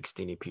dominant for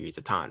extended periods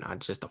of time, not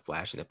just a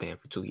flash in the pan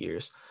for 2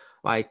 years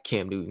like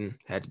Cam Newton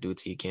had to do it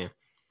to you, Cam.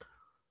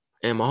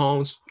 And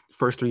Mahomes,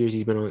 first 3 years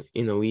he's been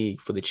in the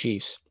league for the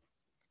Chiefs,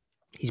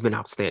 he's been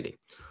outstanding.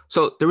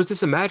 So there was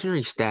this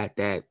imaginary stat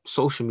that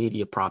social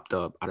media propped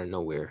up out of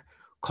nowhere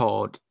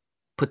called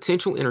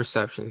potential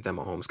interceptions that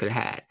Mahomes could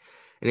have had.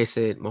 And it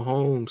said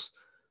Mahomes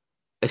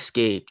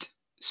escaped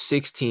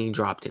 16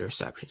 dropped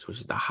interceptions, which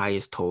is the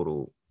highest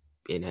total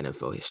in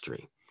NFL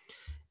history.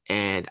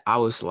 And I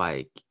was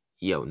like,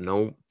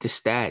 no, this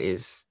stat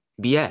is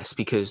BS,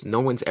 because no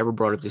one's ever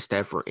brought up this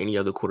stat for any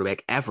other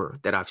quarterback ever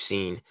that I've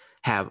seen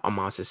have a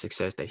monster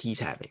success that he's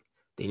having.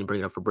 They didn't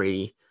bring it up for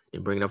Brady,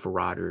 didn't bring it up for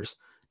Rodgers,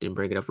 didn't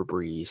bring it up for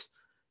Breeze,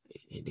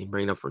 didn't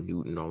bring it up for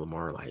Newton or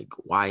Lamar. Like,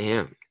 why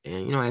him?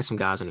 And, I had some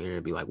guys on the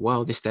internet be like,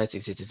 well, this stats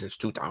existed since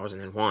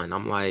 2001.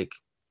 I'm like,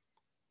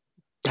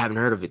 haven't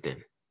heard of it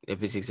then,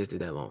 if it's existed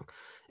that long.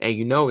 And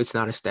it's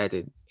not a stat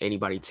that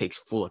anybody takes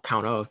full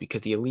account of,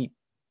 because the elite,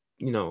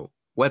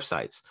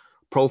 websites,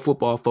 Pro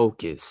Football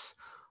Focus,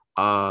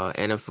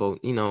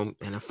 NFL,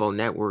 NFL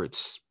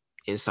Networks,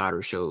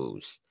 insider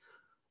shows,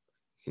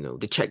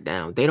 the check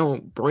down, they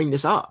don't bring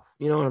this up.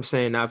 You know what I'm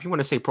saying? Now, if you want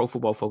to say Pro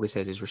Football Focus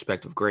has its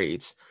respective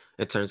grades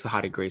in terms of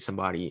how to grade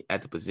somebody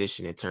at the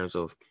position, in terms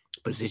of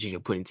position you're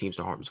putting teams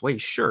in harm's way,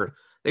 sure,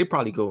 they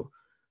probably go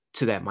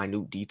to that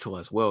minute detail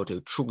as well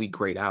to truly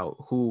grade out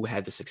who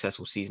had the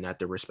successful season at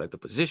their respective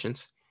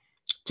positions,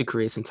 to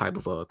create some type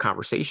of a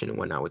conversation and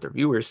whatnot with their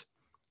viewers.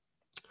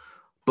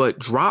 But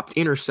dropped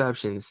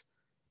interceptions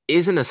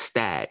isn't a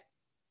stat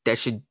that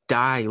should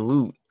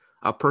dilute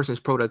a person's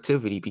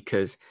productivity,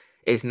 because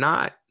it's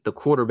not the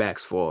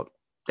quarterback's fault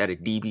that a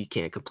DB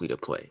can't complete a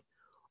play.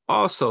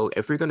 Also,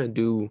 if we're going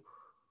to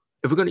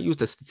use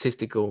the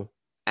statistical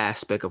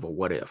aspect of a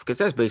what if, because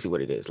that's basically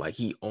what it is. Like,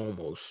 if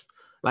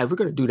we're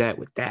going to do that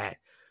with that,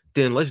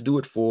 then let's do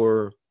it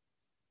for,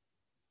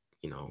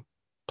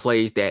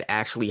 plays that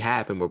actually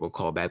happen where we'll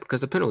call back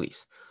because of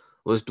penalties.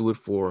 Let's do it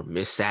for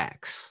missed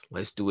sacks.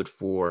 Let's do it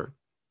for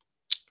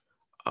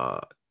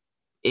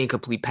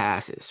incomplete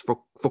passes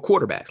for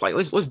quarterbacks. Like,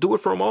 let's do it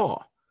for them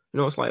all.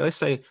 It's like, let's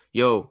say,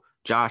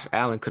 Josh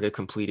Allen could have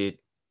completed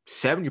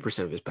 70%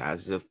 of his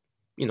passes if,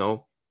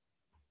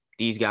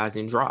 these guys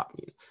didn't drop.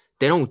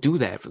 They don't do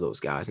that for those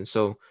guys. And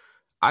so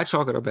I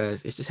chalk it up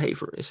as it's just hate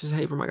for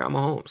my guy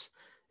Mahomes.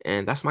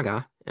 And that's my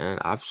guy. And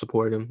I've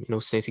supported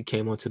him, since he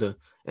came onto the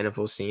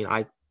NFL scene.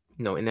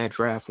 In that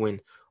draft when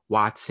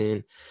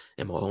Watson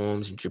and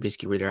Mahomes and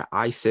Trubisky were there,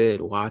 I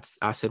said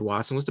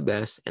Watson was the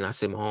best, and I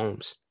said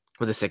Mahomes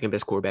was the second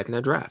best quarterback in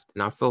that draft.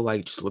 And I feel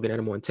like just looking at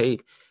him on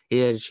tape, he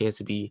had a chance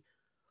to be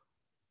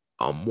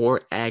a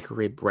more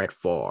accurate Brett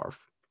Favre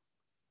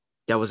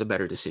that was a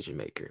better decision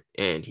maker.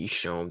 And he's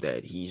shown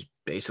that he's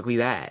basically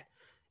that.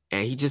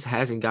 And he just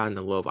hasn't gotten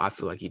the love I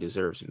feel like he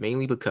deserves,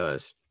 mainly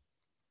because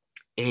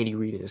Andy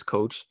Reid is his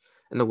coach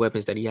and the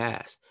weapons that he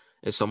has.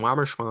 And so my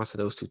response to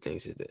those two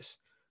things is this.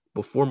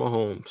 Before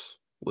Mahomes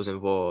was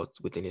involved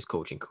within his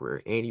coaching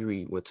career, Andy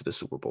Reid went to the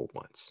Super Bowl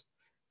once.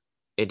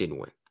 It didn't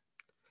win.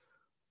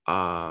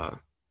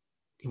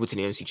 He went to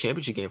the NFC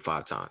Championship game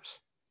 5 times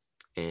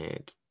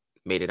and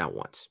made it out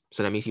once.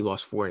 So that means he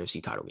lost 4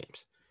 NFC title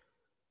games.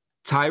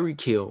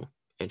 Tyreek Hill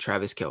and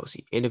Travis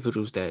Kelce,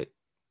 individuals that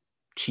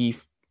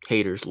chief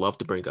haters love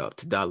to bring up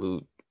to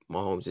dilute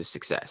Mahomes'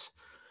 success.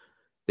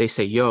 They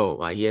say, yo,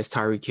 like he has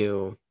Tyreek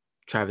Hill,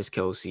 Travis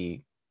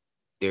Kelce,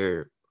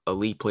 they're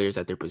elite players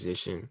at their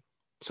position,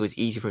 so it's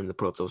easy for him to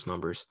put up those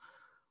numbers.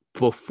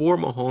 Before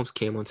Mahomes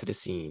came onto the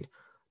scene,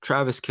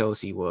 Travis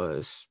Kelce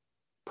was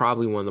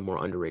probably one of the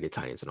more underrated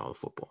tight ends in all of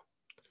football.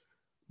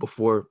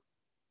 Before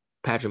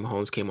Patrick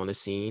Mahomes came on the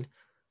scene,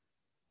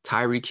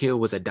 Tyreek Hill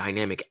was a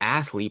dynamic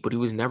athlete, but he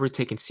was never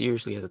taken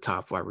seriously as a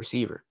top 5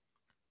 receiver.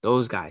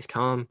 Those guys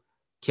come.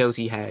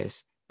 Kelce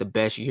has the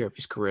best year of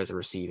his career as a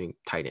receiving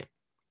tight end.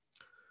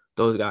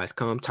 Those guys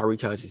come.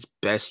 Tyreek has his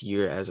best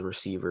year as a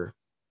receiver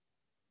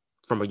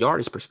from a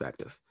yardage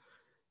perspective.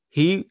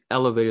 He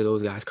elevated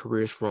those guys'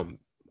 careers from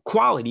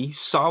quality,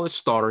 solid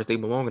starters. They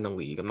belong in the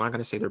league. I'm not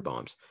going to say they're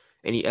bums.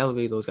 And he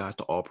elevated those guys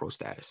to all-pro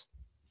status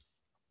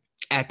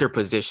at their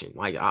position.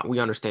 Like, we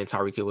understand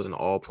Tyreek Hill was an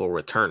all-pro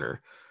returner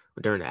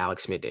during the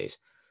Alex Smith days.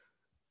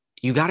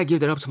 You got to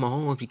give that up to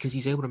Mahomes because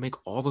he's able to make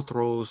all the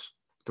throws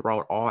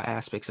throughout all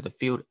aspects of the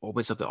field,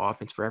 opens up the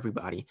offense for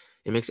everybody,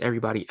 and makes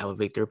everybody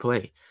elevate their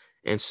play.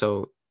 And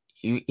so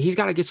he's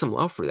got to get some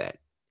love for that.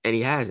 And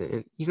he hasn't.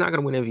 And he's not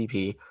going to win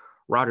MVP.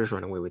 Rodgers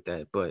ran away with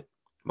that. But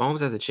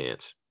Mahomes has a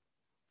chance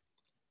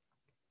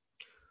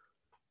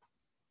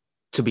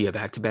to be a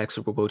back-to-back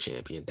Super Bowl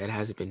champion. That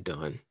hasn't been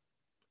done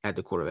at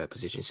the quarterback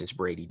position since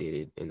Brady did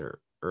it in the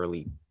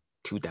early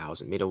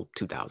 2000s, middle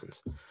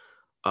 2000s.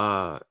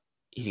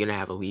 He's going to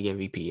have a league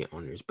MVP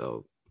on his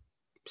belt.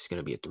 He's going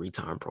to be a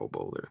 3-time Pro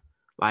Bowler.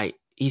 Like,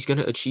 he's going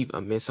to achieve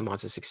immense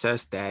amounts of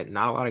success that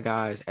not a lot of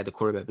guys at the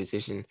quarterback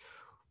position.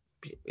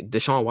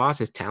 Deshaun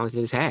Watson's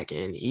talented as heck,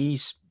 and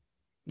he's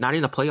not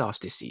in the playoffs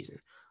this season.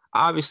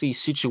 Obviously,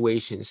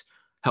 situations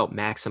help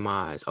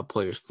maximize a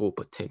player's full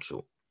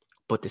potential.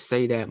 But to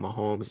say that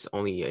Mahomes is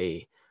only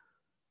a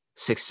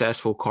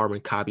successful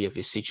carbon copy of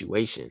his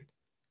situation,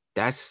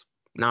 that's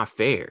not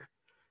fair.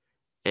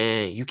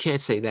 And you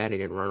can't say that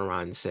and then run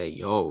around and say,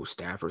 yo,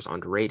 Stafford's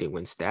underrated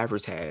when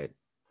Stafford's had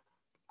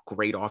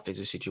great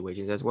offensive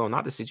situations as well.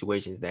 Not the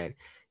situations that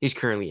he's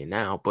currently in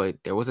now, but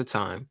there was a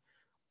time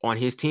on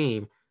his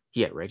team,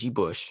 he had Reggie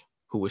Bush,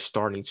 who was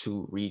starting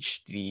to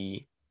reach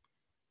the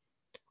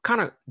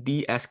kind of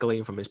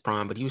de-escalating from his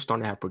prime, but he was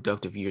starting to have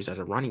productive years as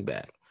a running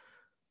back.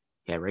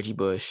 He had Reggie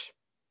Bush,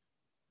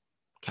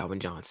 Calvin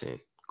Johnson,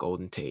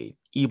 Golden Tate.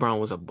 Ebron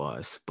was a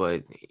bust,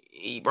 but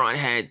Ebron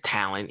had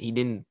talent. He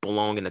didn't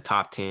belong in the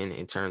top 10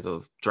 in terms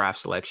of draft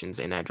selections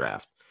in that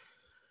draft.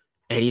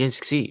 And he didn't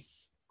succeed.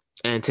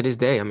 And to this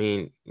day, I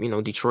mean,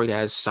 Detroit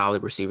has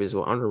solid receivers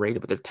who are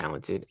underrated, but they're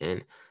talented.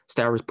 And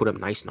Stafford's put up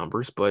nice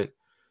numbers, but,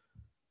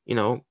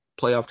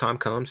 playoff time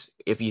comes.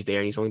 If he's there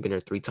and he's only been there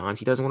 3 times,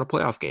 he doesn't win a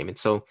playoff game. And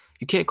so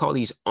you can't call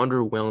these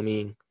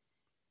underwhelming,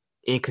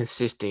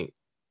 inconsistent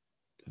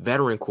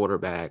veteran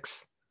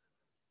quarterbacks,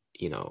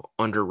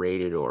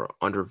 underrated or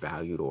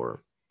undervalued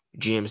or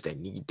gems that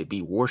need to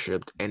be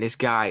worshipped. And this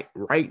guy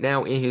right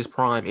now in his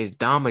prime is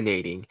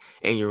dominating,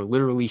 and you're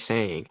literally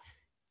saying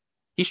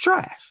he's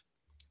trash.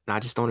 And I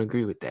just don't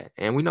agree with that.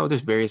 And we know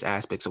there's various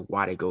aspects of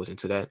why that goes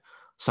into that.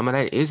 Some of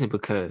that isn't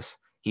because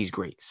he's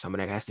great. Some of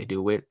that has to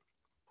do with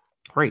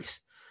race.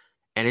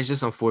 And it's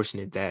just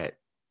unfortunate that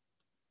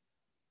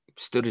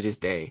still to this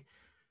day,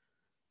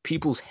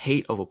 people's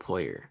hate of a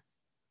player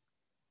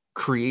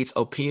creates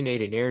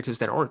opinionated narratives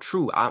that aren't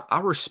true. I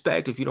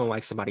respect if you don't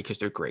like somebody because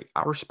they're great.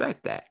 I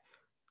respect that.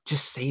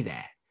 Just say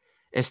that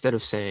instead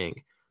of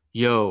saying,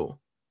 yo,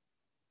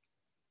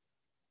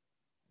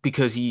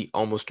 because he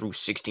almost threw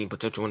 16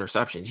 potential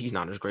interceptions, he's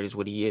not as great as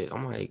what he is.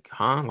 I'm like,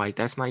 huh? Like,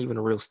 that's not even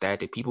a real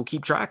stat that people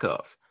keep track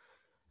of.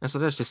 And so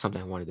that's just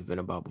something I wanted to vent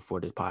about before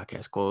this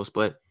podcast closed.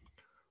 But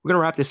we're going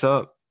to wrap this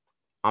up.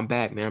 I'm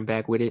back, man. I'm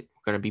back with it.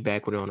 We're going to be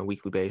back with it on a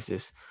weekly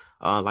basis.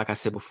 Like I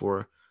said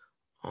before,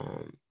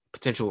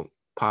 potential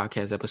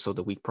podcast episode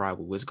the week prior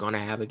was going to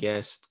have a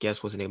guest.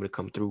 Guest wasn't able to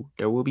come through.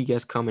 There will be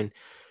guests coming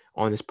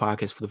on this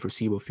podcast for the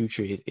foreseeable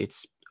future.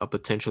 It's a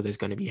potential that's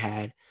going to be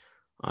had.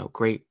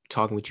 Great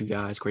talking with you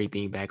guys. Great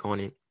being back on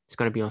it. It's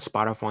going to be on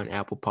Spotify and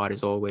Apple Pod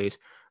as always.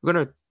 We're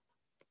going to,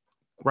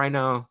 right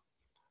now,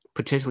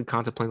 potentially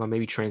contemplating on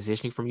maybe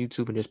transitioning from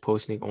YouTube and just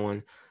posting it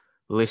on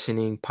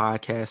listening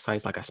podcast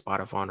sites like a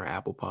Spotify or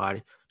Apple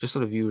Pod, just so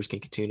the viewers can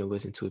continue to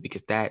listen to it,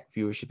 because that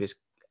viewership is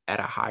at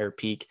a higher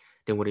peak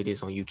than what it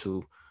is on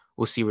YouTube.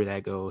 We'll see where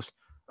that goes.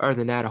 Other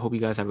than that, I hope you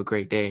guys have a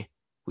great day.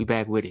 We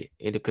back with it.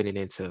 Independent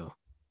Intel.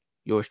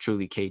 Yours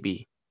truly,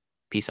 KB.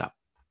 Peace out.